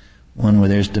situations, one where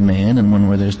there's demand and one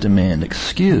where there's demand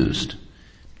excused.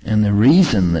 And the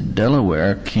reason that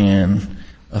Delaware can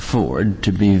afford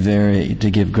to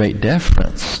give great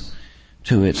deference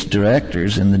to its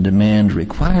directors in the demand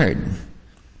required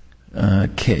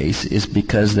case is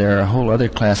because there are a whole other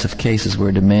class of cases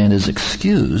where demand is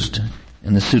excused,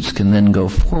 and the suits can then go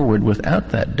forward without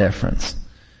that deference.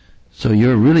 So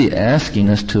you're really asking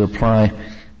us to apply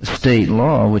a state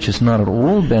law which has not at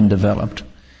all been developed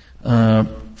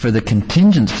for the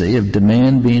contingency of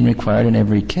demand being required in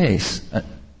every case.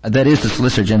 That is the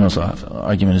Solicitor General's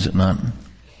argument, is it not?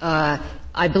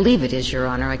 I believe it is, Your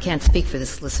Honor. I can't speak for the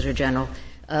Solicitor General.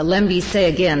 Let me say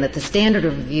again that the standard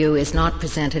of review is not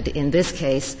presented in this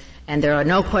case, and there are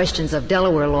no questions of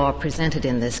Delaware law presented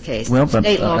in this case. Well, but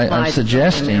I'm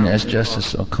suggesting, as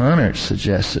Justice O'Connor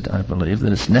suggested, I believe,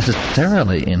 that it's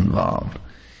necessarily involved,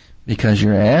 because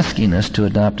you're asking us to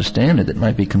adopt a standard that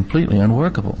might be completely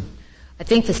unworkable. I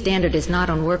think the standard is not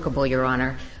unworkable, Your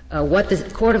Honor. What the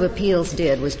Court of Appeals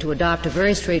did was to adopt a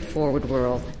very straightforward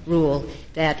rule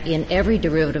that in every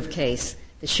derivative case,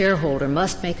 the shareholder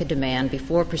must make a demand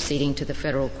before proceeding to the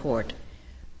federal court.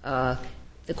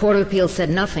 The Court of Appeals said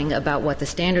nothing about what the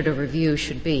standard of review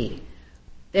should be.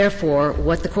 Therefore,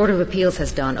 what the Court of Appeals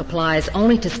has done applies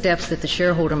only to steps that the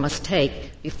shareholder must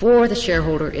take before the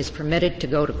shareholder is permitted to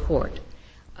go to court.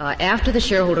 After the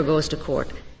shareholder goes to court,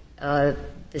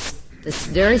 this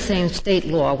very same state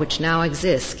law which now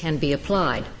exists can be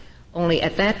applied. Only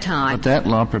at that time... But that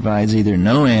law provides either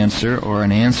no answer or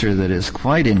an answer that is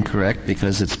quite incorrect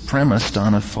because it's premised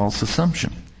on a false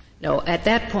assumption. No, at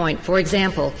that point, for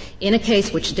example, in a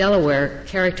case which Delaware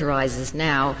characterizes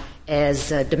now as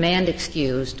demand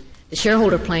excused, the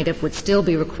shareholder plaintiff would still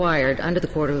be required, under the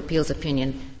Court of Appeals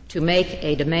opinion, to make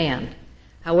a demand.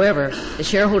 However, the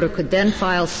shareholder could then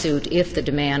file suit if the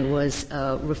demand was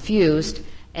refused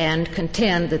and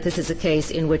contend that this is a case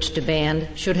in which demand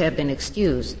should have been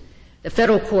excused. The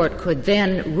federal court could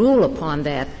then rule upon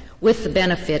that with the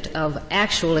benefit of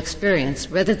actual experience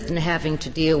rather than having to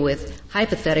deal with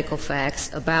hypothetical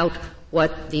facts about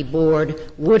what the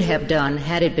board would have done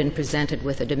had it been presented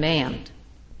with a demand.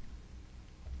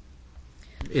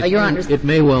 Your Honor. It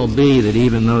may well be that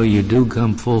even though you do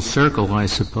come full circle, I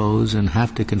suppose, and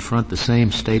have to confront the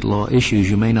same state law issues,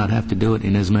 you may not have to do it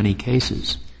in as many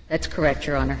cases. That's correct,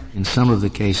 Your Honor. In some of the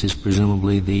cases,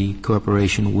 presumably, the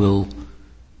corporation will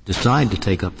decide to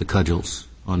take up the cudgels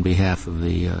on behalf of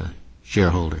the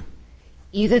shareholder.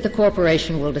 Either the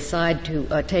corporation will decide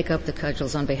to take up the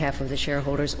cudgels on behalf of the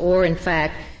shareholders, or in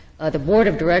fact, the board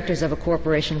of directors of a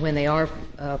corporation, when they are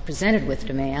presented with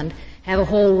demand, have a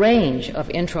whole range of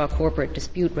intra-corporate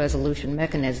dispute resolution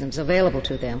mechanisms available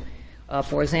to them.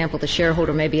 For example, the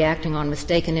shareholder may be acting on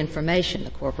mistaken information.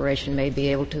 The corporation may be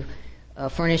able to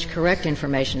furnish correct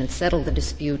information and settle the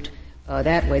dispute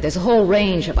that way. There's a whole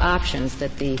range of options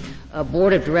that the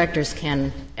board of directors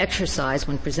can exercise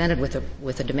when presented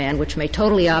with a demand, which may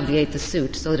totally obviate the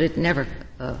suit, so that it never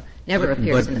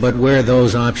appears. But where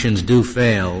those options do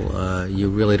fail, you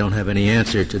really don't have any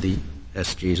answer to the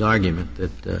SG's argument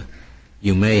that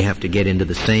you may have to get into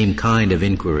the same kind of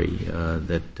inquiry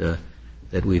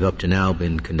that we've up to now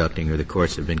been conducting, or the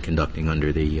courts have been conducting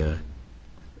under the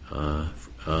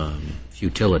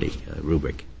futility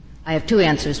rubric. I have two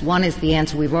answers. One is the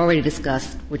answer we've already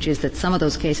discussed, which is that some of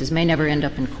those cases may never end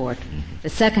up in court. The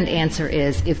second answer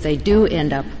is if they do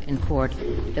end up in court,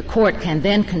 the court can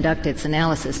then conduct its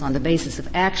analysis on the basis of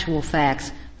actual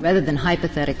facts rather than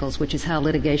hypotheticals, which is how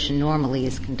litigation normally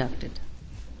is conducted.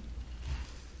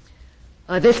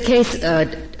 This case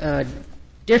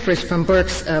differs from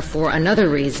Burke's for another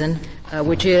reason,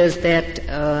 which is that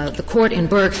the court in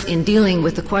Burke's, in dealing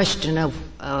with the question of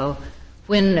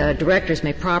when directors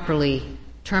may properly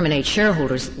terminate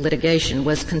shareholders' litigation,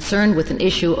 was concerned with an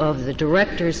issue of the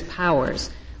director's powers,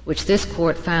 which this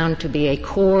court found to be a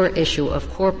core issue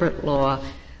of corporate law.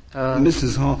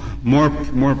 Mrs. Hall,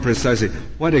 more precisely,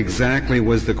 what exactly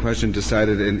was the question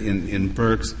decided in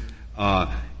Burke's?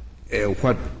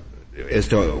 As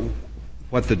to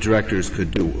what the directors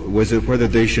could do? Was it whether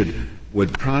they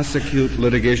would prosecute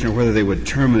litigation or whether they would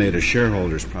terminate a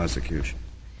shareholder's prosecution?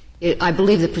 I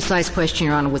believe the precise question,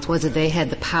 Your Honor, was whether they had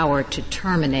the power to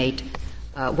terminate,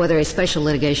 whether a special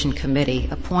litigation committee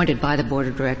appointed by the board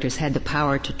of directors had the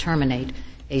power to terminate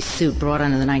a suit brought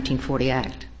under the 1940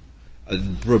 Act.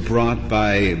 Brought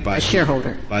by a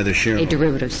shareholder. By the shareholder. A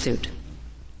derivative suit.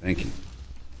 Thank you.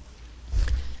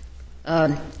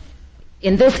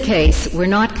 In this case,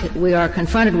 we are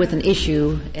confronted with an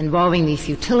issue involving the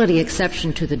futility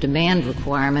exception to the demand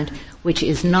requirement, which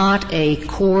is not a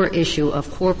core issue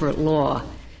of corporate law.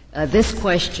 This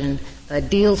question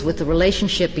deals with the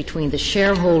relationship between the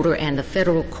shareholder and the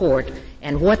federal court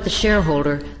and what the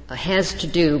shareholder has to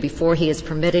do before he is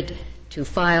permitted to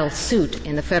file suit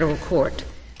in the federal court.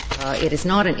 It is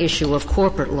not an issue of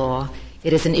corporate law.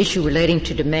 It is an issue relating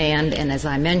to demand, and as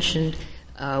I mentioned,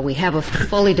 we have a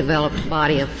fully developed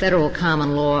body of federal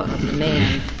common law of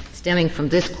demand stemming from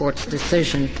this court's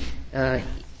decision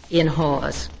in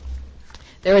Hawes.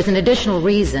 There is an additional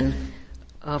reason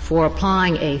for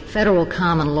applying a federal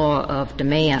common law of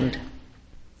demand,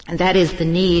 and that is the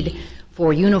need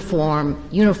for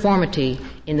uniformity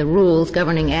in the rules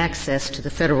governing access to the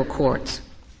federal courts.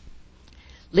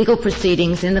 Legal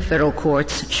proceedings in the federal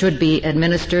courts should be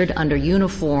administered under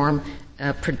uniform,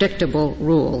 predictable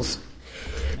rules.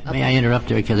 May I interrupt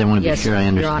there, because I want to be sure I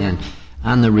understand.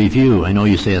 On the review, I know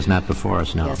you say it's not before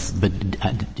us now,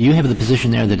 but do you have the position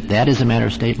there that is a matter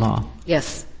of state law?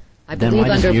 Yes. I then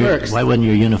believe under Burke's. Why wouldn't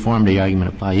your uniformity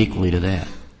argument apply equally to that?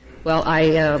 Well,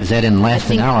 is that in last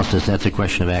analysis, that's a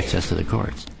question of access to the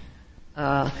courts?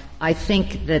 I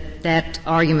think that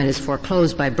argument is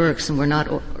foreclosed by Burke's, and we're not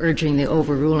urging the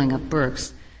overruling of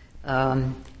Burke's.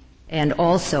 And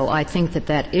also, I think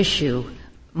that issue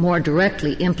more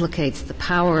directly implicates the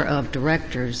power of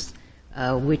directors,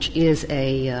 which is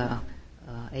a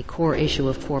core issue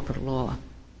of corporate law.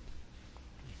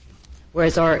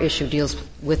 Whereas our issue deals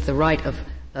with the right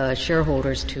of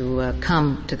shareholders to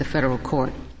come to the federal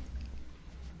court.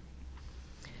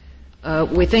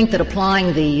 We think that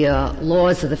applying the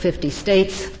laws of the 50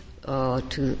 states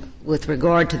with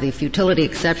regard to the futility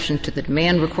exception to the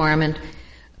demand requirement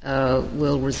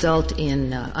will result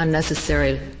in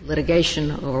unnecessary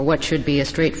litigation over what should be a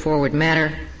straightforward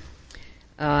matter.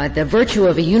 The virtue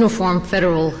of a uniform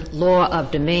federal law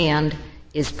of demand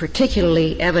is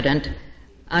particularly evident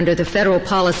under the federal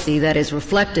policy that is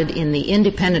reflected in the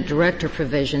independent director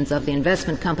provisions of the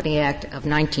Investment Company Act of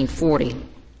 1940.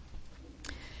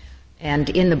 And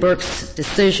in the Burke's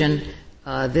decision,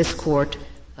 this court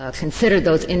considered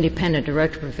those independent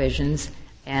director provisions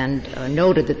and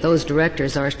noted that those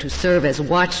directors are to serve as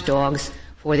watchdogs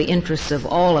for the interests of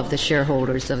all of the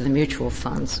shareholders of the mutual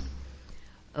funds.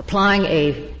 Applying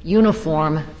a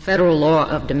uniform federal law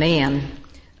of demand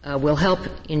will help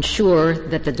ensure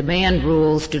that the demand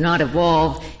rules do not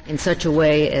evolve in such a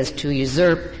way as to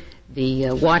usurp the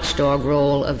watchdog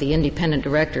role of the independent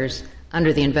directors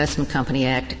under the Investment Company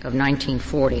Act of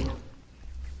 1940.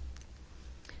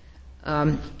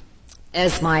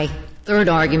 As my third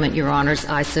argument, Your Honors,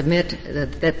 I submit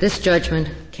that this judgment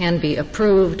can be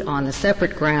approved on the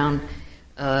separate ground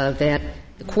that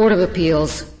the Court of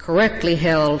Appeals correctly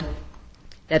held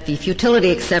that the futility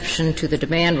exception to the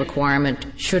demand requirement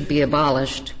should be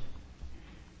abolished.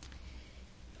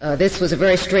 This was a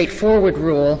very straightforward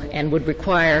rule and would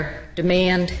require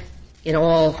demand in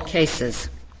all cases.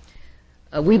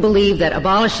 We believe that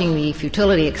abolishing the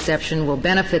futility exception will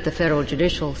benefit the federal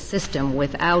judicial system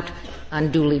without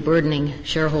unduly burdening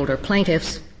shareholder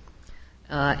plaintiffs,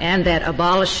 and that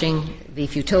abolishing the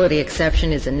futility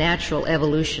exception is a natural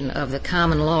evolution of the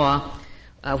common law,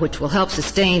 which will help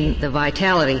sustain the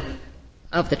vitality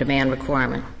of the demand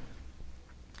requirement.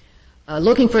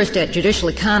 Looking first at judicial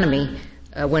economy,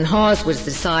 when Hawes was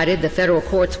decided, the federal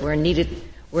courts were in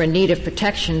need of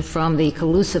protection from the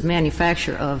collusive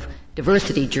manufacture of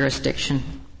diversity jurisdiction.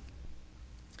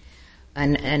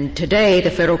 And today,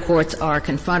 the federal courts are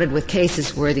confronted with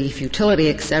cases where the futility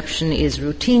exception is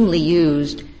routinely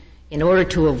used in order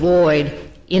to avoid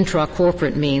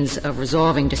intra-corporate means of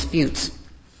resolving disputes.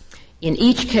 In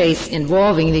each case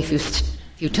involving the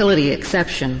futility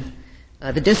exception,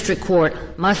 the district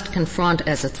court must confront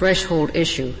as a threshold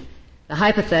issue the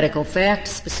hypothetical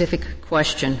fact-specific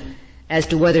question as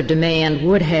to whether demand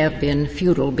would have been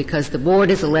futile because the board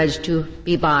is alleged to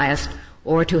be biased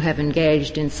or to have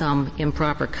engaged in some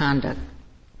improper conduct.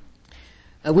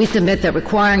 We submit that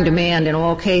requiring demand in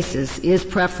all cases is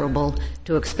preferable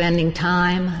to expending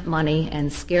time, money,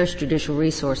 and scarce judicial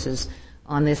resources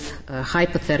on this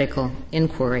hypothetical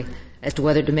inquiry as to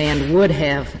whether demand would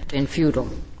have been futile.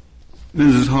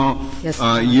 Mrs. Hall, yes,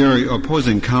 your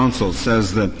opposing counsel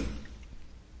says that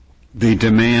the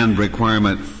demand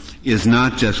requirement is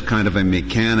not just kind of a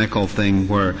mechanical thing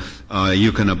where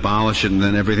you can abolish it and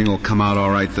then everything will come out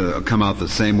all right, come out the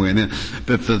same way. And then,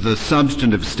 that the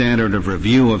substantive standard of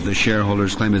review of the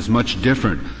shareholder's claim is much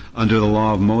different under the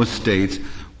law of most states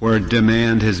where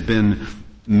demand has been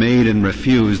made and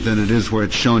refused than it is where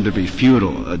it's shown to be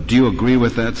futile. Do you agree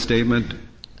with that statement?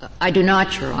 I do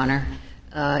not, Your Honor.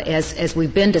 As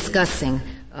we've been discussing,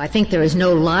 I think there is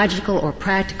no logical or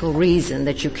practical reason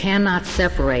that you cannot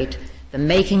separate the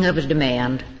making of a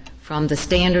demand from the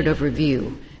standard of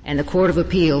review. And the Court of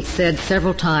Appeals said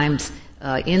several times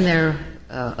in their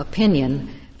opinion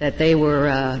that they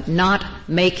were not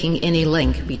making any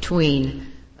link between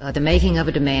the making of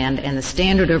a demand and the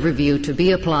standard of review to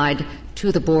be applied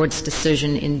to the board's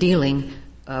decision in dealing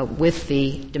with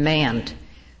the demand.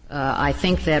 I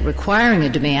think that requiring a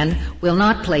demand will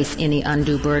not place any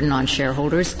undue burden on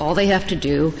shareholders. All they have to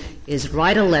do is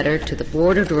write a letter to the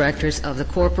board of directors of the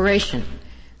corporation.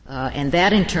 And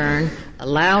that, in turn,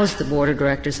 allows the board of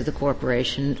directors of the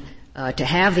corporation to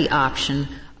have the option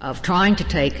of trying to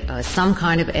take some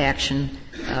kind of action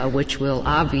which will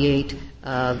obviate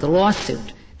the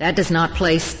lawsuit. That does not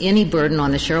place any burden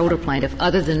on the shareholder plaintiff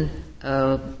other than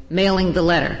mailing the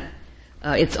letter.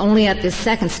 It's only at this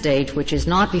second stage, which is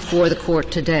not before the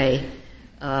court today,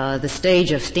 the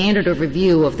stage of standard of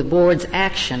review of the board's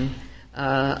action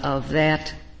of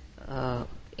that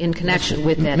in connection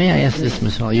with that. May I ask this,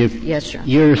 Ms. Hall? Yes, sure.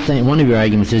 You're saying one of your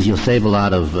arguments is you'll save a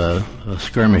lot of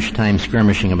time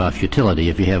skirmishing about futility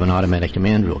if you have an automatic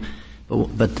demand rule.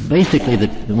 But basically,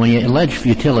 when you allege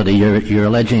futility, you're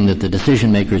alleging that the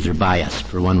decision makers are biased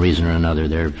for one reason or another.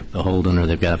 They're beholden or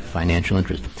they've got a financial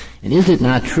interest. And is it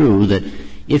not true that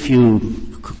if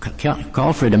you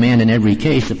call for a demand in every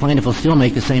case, the plaintiff will still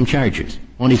make the same charges?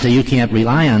 Won't he say you can't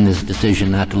rely on this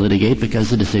decision not to litigate because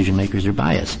the decision makers are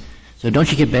biased? So don't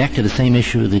you get back to the same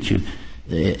issue that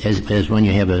as when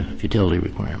you have a futility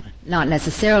requirement? Not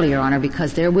necessarily, Your Honor,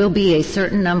 because there will be a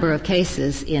certain number of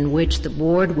cases in which the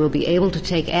board will be able to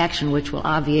take action which will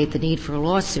obviate the need for a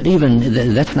lawsuit. Even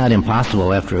that's not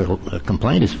impossible after a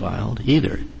complaint is filed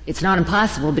either. It's not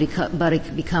impossible, but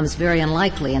it becomes very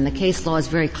unlikely, and the case law is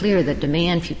very clear that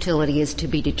demand futility is to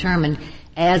be determined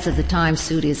as of the time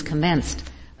suit is commenced.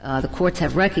 The courts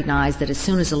have recognized that as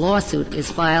soon as a lawsuit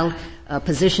is filed,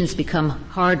 positions become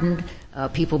hardened,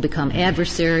 people become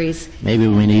adversaries. Maybe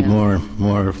we need more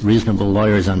reasonable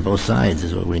lawyers on both sides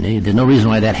is what we need. There's no reason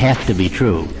why that has to be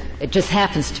true. It just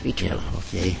happens to be true. Yeah,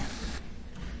 okay.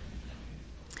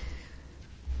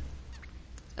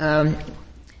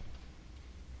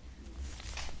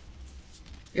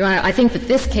 Your Honor, I think that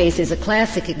this case is a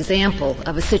classic example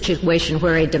of a situation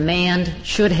where a demand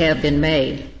should have been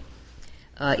made.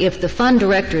 If the fund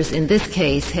directors in this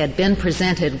case had been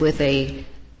presented with a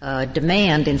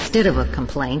demand instead of a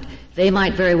complaint, they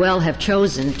might very well have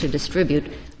chosen to distribute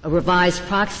a revised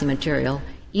proxy material,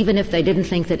 even if they didn't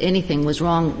think that anything was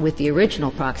wrong with the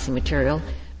original proxy material,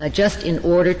 just in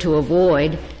order to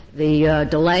avoid the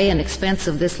delay and expense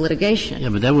of this litigation. Yeah,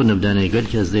 but that wouldn't have done any good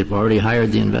because they've already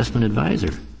hired the investment advisor.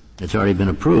 It's already been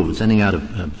approved. Sending out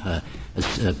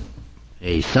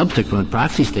a subsequent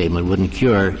proxy statement wouldn't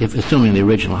cure, if assuming the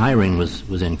original hiring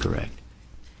was incorrect.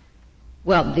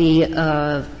 Well,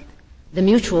 the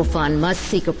mutual fund must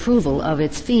seek approval of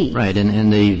its fees. Right,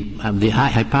 and the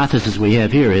hypothesis we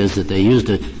have here is that they used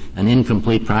an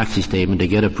incomplete proxy statement to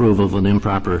get approval of an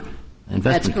improper investment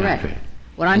That's correct. contract.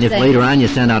 What I'm and if saying, later on you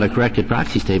send out a corrected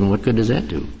proxy statement, what good does that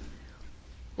do?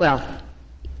 Well,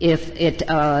 if it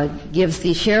gives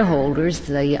the shareholders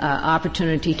the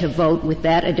opportunity to vote with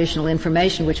that additional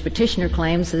information, which petitioner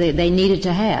claims they needed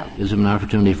to have. Gives them an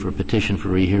opportunity for a petition for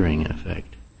rehearing, in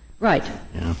effect. Right.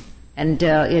 Yeah. And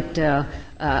it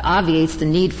obviates the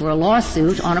need for a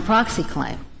lawsuit on a proxy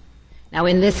claim. Now,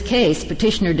 in this case,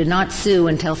 petitioner did not sue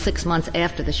until 6 months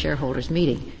after the shareholders'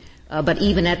 meeting. But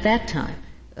even at that time,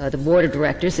 the board of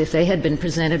directors, if they had been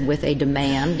presented with a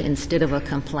demand instead of a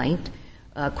complaint,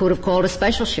 could have called a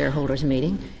special shareholders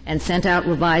meeting and sent out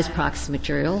revised proxy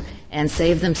material and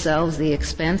saved themselves the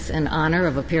expense and honor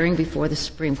of appearing before the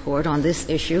Supreme Court on this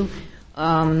issue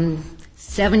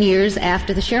 7 years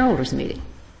after the shareholders meeting.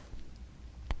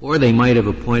 Or they might have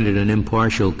appointed an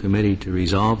impartial committee to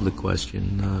resolve the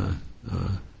question,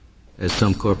 as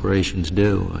some corporations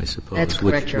do, I suppose. That's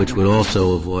correct, which would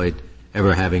also avoid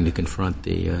ever having to confront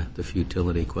the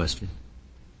futility question.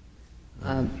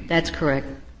 That's correct.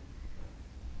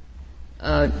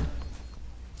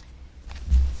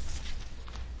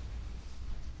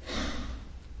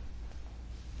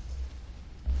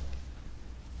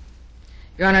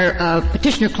 Your Honor,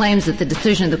 petitioner claims that the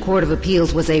decision of the Court of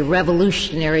Appeals was a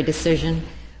revolutionary decision.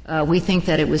 We think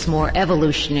that it was more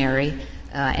evolutionary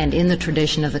and in the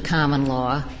tradition of the common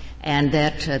law, and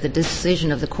that the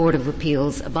decision of the Court of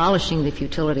Appeals abolishing the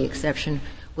futility exception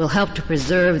will help to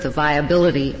preserve the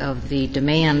viability of the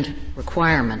demand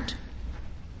requirement.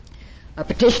 A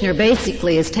petitioner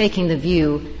basically is taking the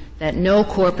view that no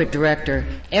corporate director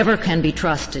ever can be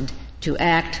trusted to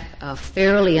act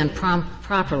fairly and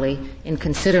properly in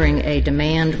considering a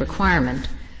demand requirement,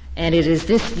 and it is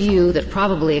this view that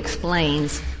probably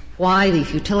explains why the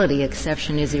futility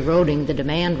exception is eroding the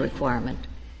demand requirement.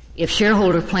 If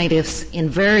shareholder plaintiffs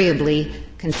invariably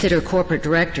consider corporate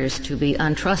directors to be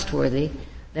untrustworthy,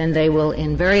 then they will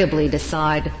invariably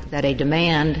decide that a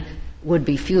demand would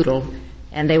be futile,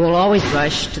 and they will always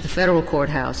rush to the federal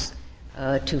courthouse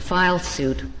to file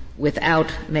suit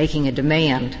without making a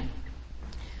demand.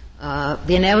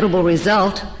 The inevitable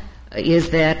result is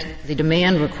that the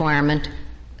demand requirement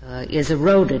is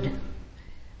eroded,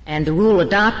 and the rule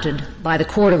adopted by the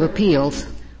Court of Appeals,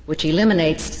 which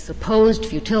eliminates supposed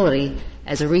futility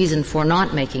as a reason for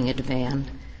not making a demand,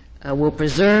 will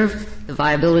preserve the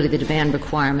viability of the demand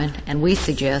requirement, and we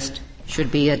suggest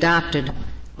should be adopted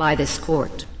by this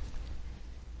Court.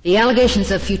 The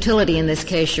allegations of futility in this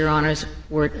case, Your Honors,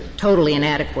 were totally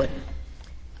inadequate.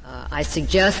 I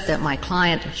suggest that my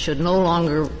client should no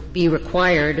longer be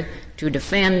required to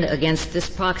defend against this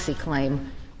proxy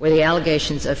claim where the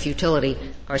allegations of futility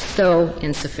are so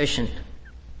insufficient.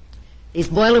 These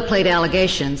boilerplate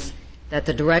allegations that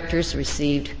the directors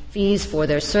received fees for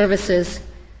their services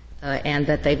and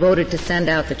that they voted to send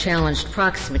out the challenged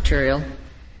proxy material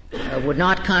would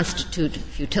not constitute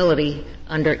futility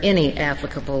under any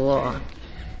applicable law.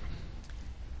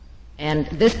 And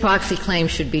this proxy claim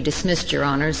should be dismissed, Your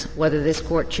Honors, whether this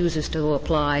Court chooses to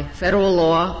apply federal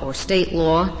law or state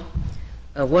law,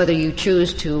 whether you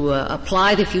choose to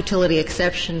apply the futility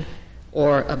exception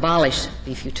or abolish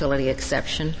the futility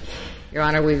exception. Your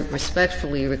Honor, we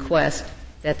respectfully request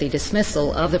that the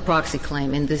dismissal of the proxy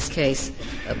claim in this case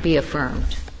be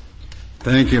affirmed.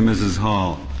 Thank you, Mrs.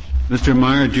 Hall. Mr.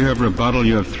 Meyer, do you have rebuttal?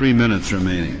 You have 3 minutes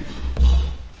remaining.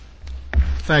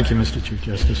 Thank you, Mr. Chief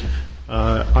Justice.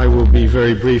 I will be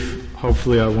very brief.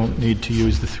 Hopefully I won't need to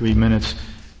use the 3 minutes.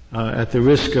 At the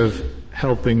risk of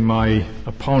helping my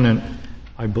opponent,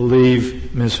 I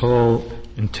believe Ms. Hall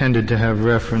intended to have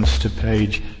reference to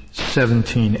page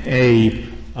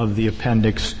 17A of the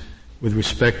appendix with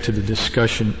respect to the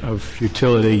discussion of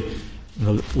futility. In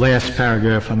the last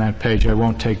paragraph on that page, I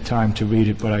won't take time to read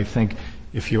it, but I think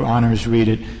if Your Honors read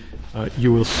it,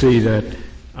 you will see that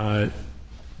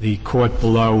the court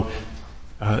below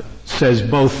says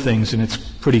both things, and it's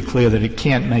pretty clear that it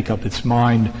can't make up its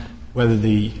mind whether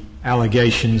the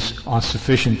allegations are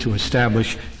sufficient to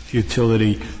establish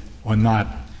futility or not,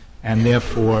 and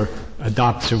therefore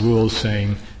adopts a rule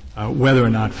saying whether or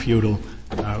not futile,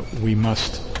 we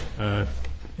must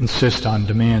insist on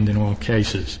demand in all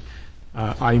cases.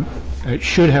 I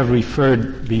should have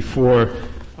referred before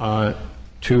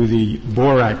to the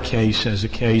Borak case as a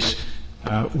case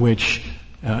which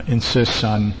insists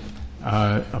on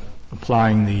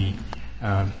applying the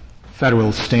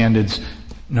federal standards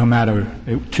no matter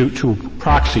to a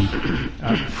proxy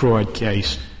fraud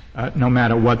case, no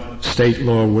matter what state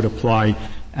law would apply.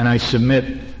 And I submit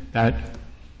that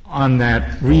on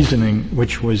that reasoning,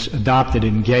 which was adopted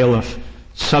in Galef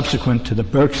subsequent to the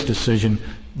Burks decision,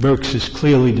 Burks is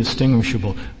clearly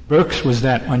distinguishable. Burks was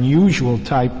that unusual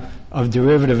type of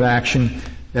derivative action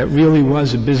that really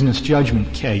was a business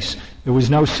judgment case. There was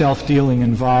no self-dealing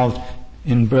involved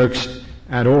in Burks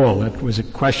at all. It was a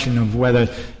question of whether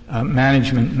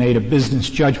management made a business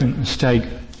judgment mistake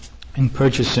in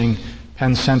purchasing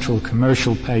Penn Central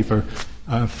commercial paper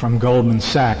from Goldman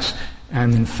Sachs.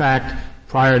 And in fact,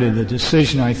 prior to the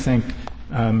decision, I think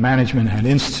management had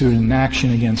instituted an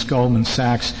action against Goldman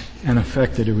Sachs and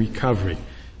effected a recovery.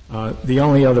 The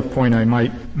only other point I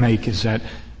might make is that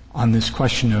on this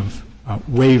question of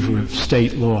waiver of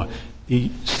state law, the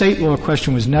state law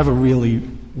question was never really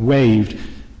waived.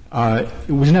 It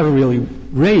was never really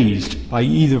raised by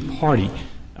either party.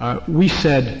 We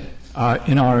said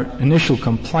in our initial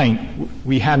complaint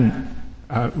we hadn't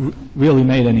really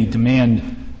made any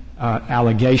demand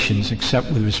allegations except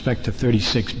with respect to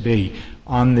 36B.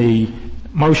 On the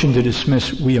motion to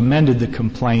dismiss, we amended the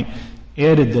complaint,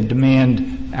 added the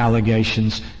demand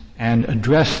allegations, and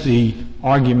addressed the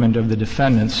argument of the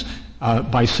defendants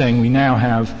by saying we now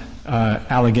have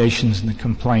allegations in the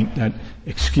complaint that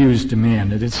excuse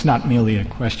demand. It's not merely a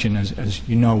question, as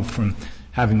you know from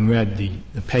having read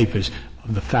the papers,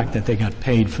 of the fact that they got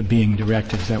paid for being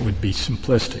directors. That would be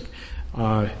simplistic.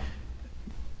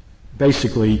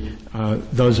 Basically,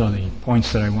 those are the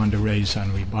points that I wanted to raise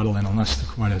on rebuttal, and unless the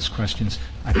Court has questions,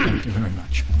 I thank you very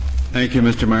much. Thank you,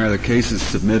 Mr. Meyer. The case is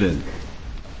submitted.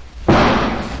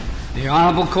 The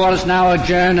Honorable Court is now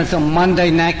adjourned until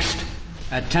Monday next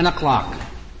at 10 o'clock.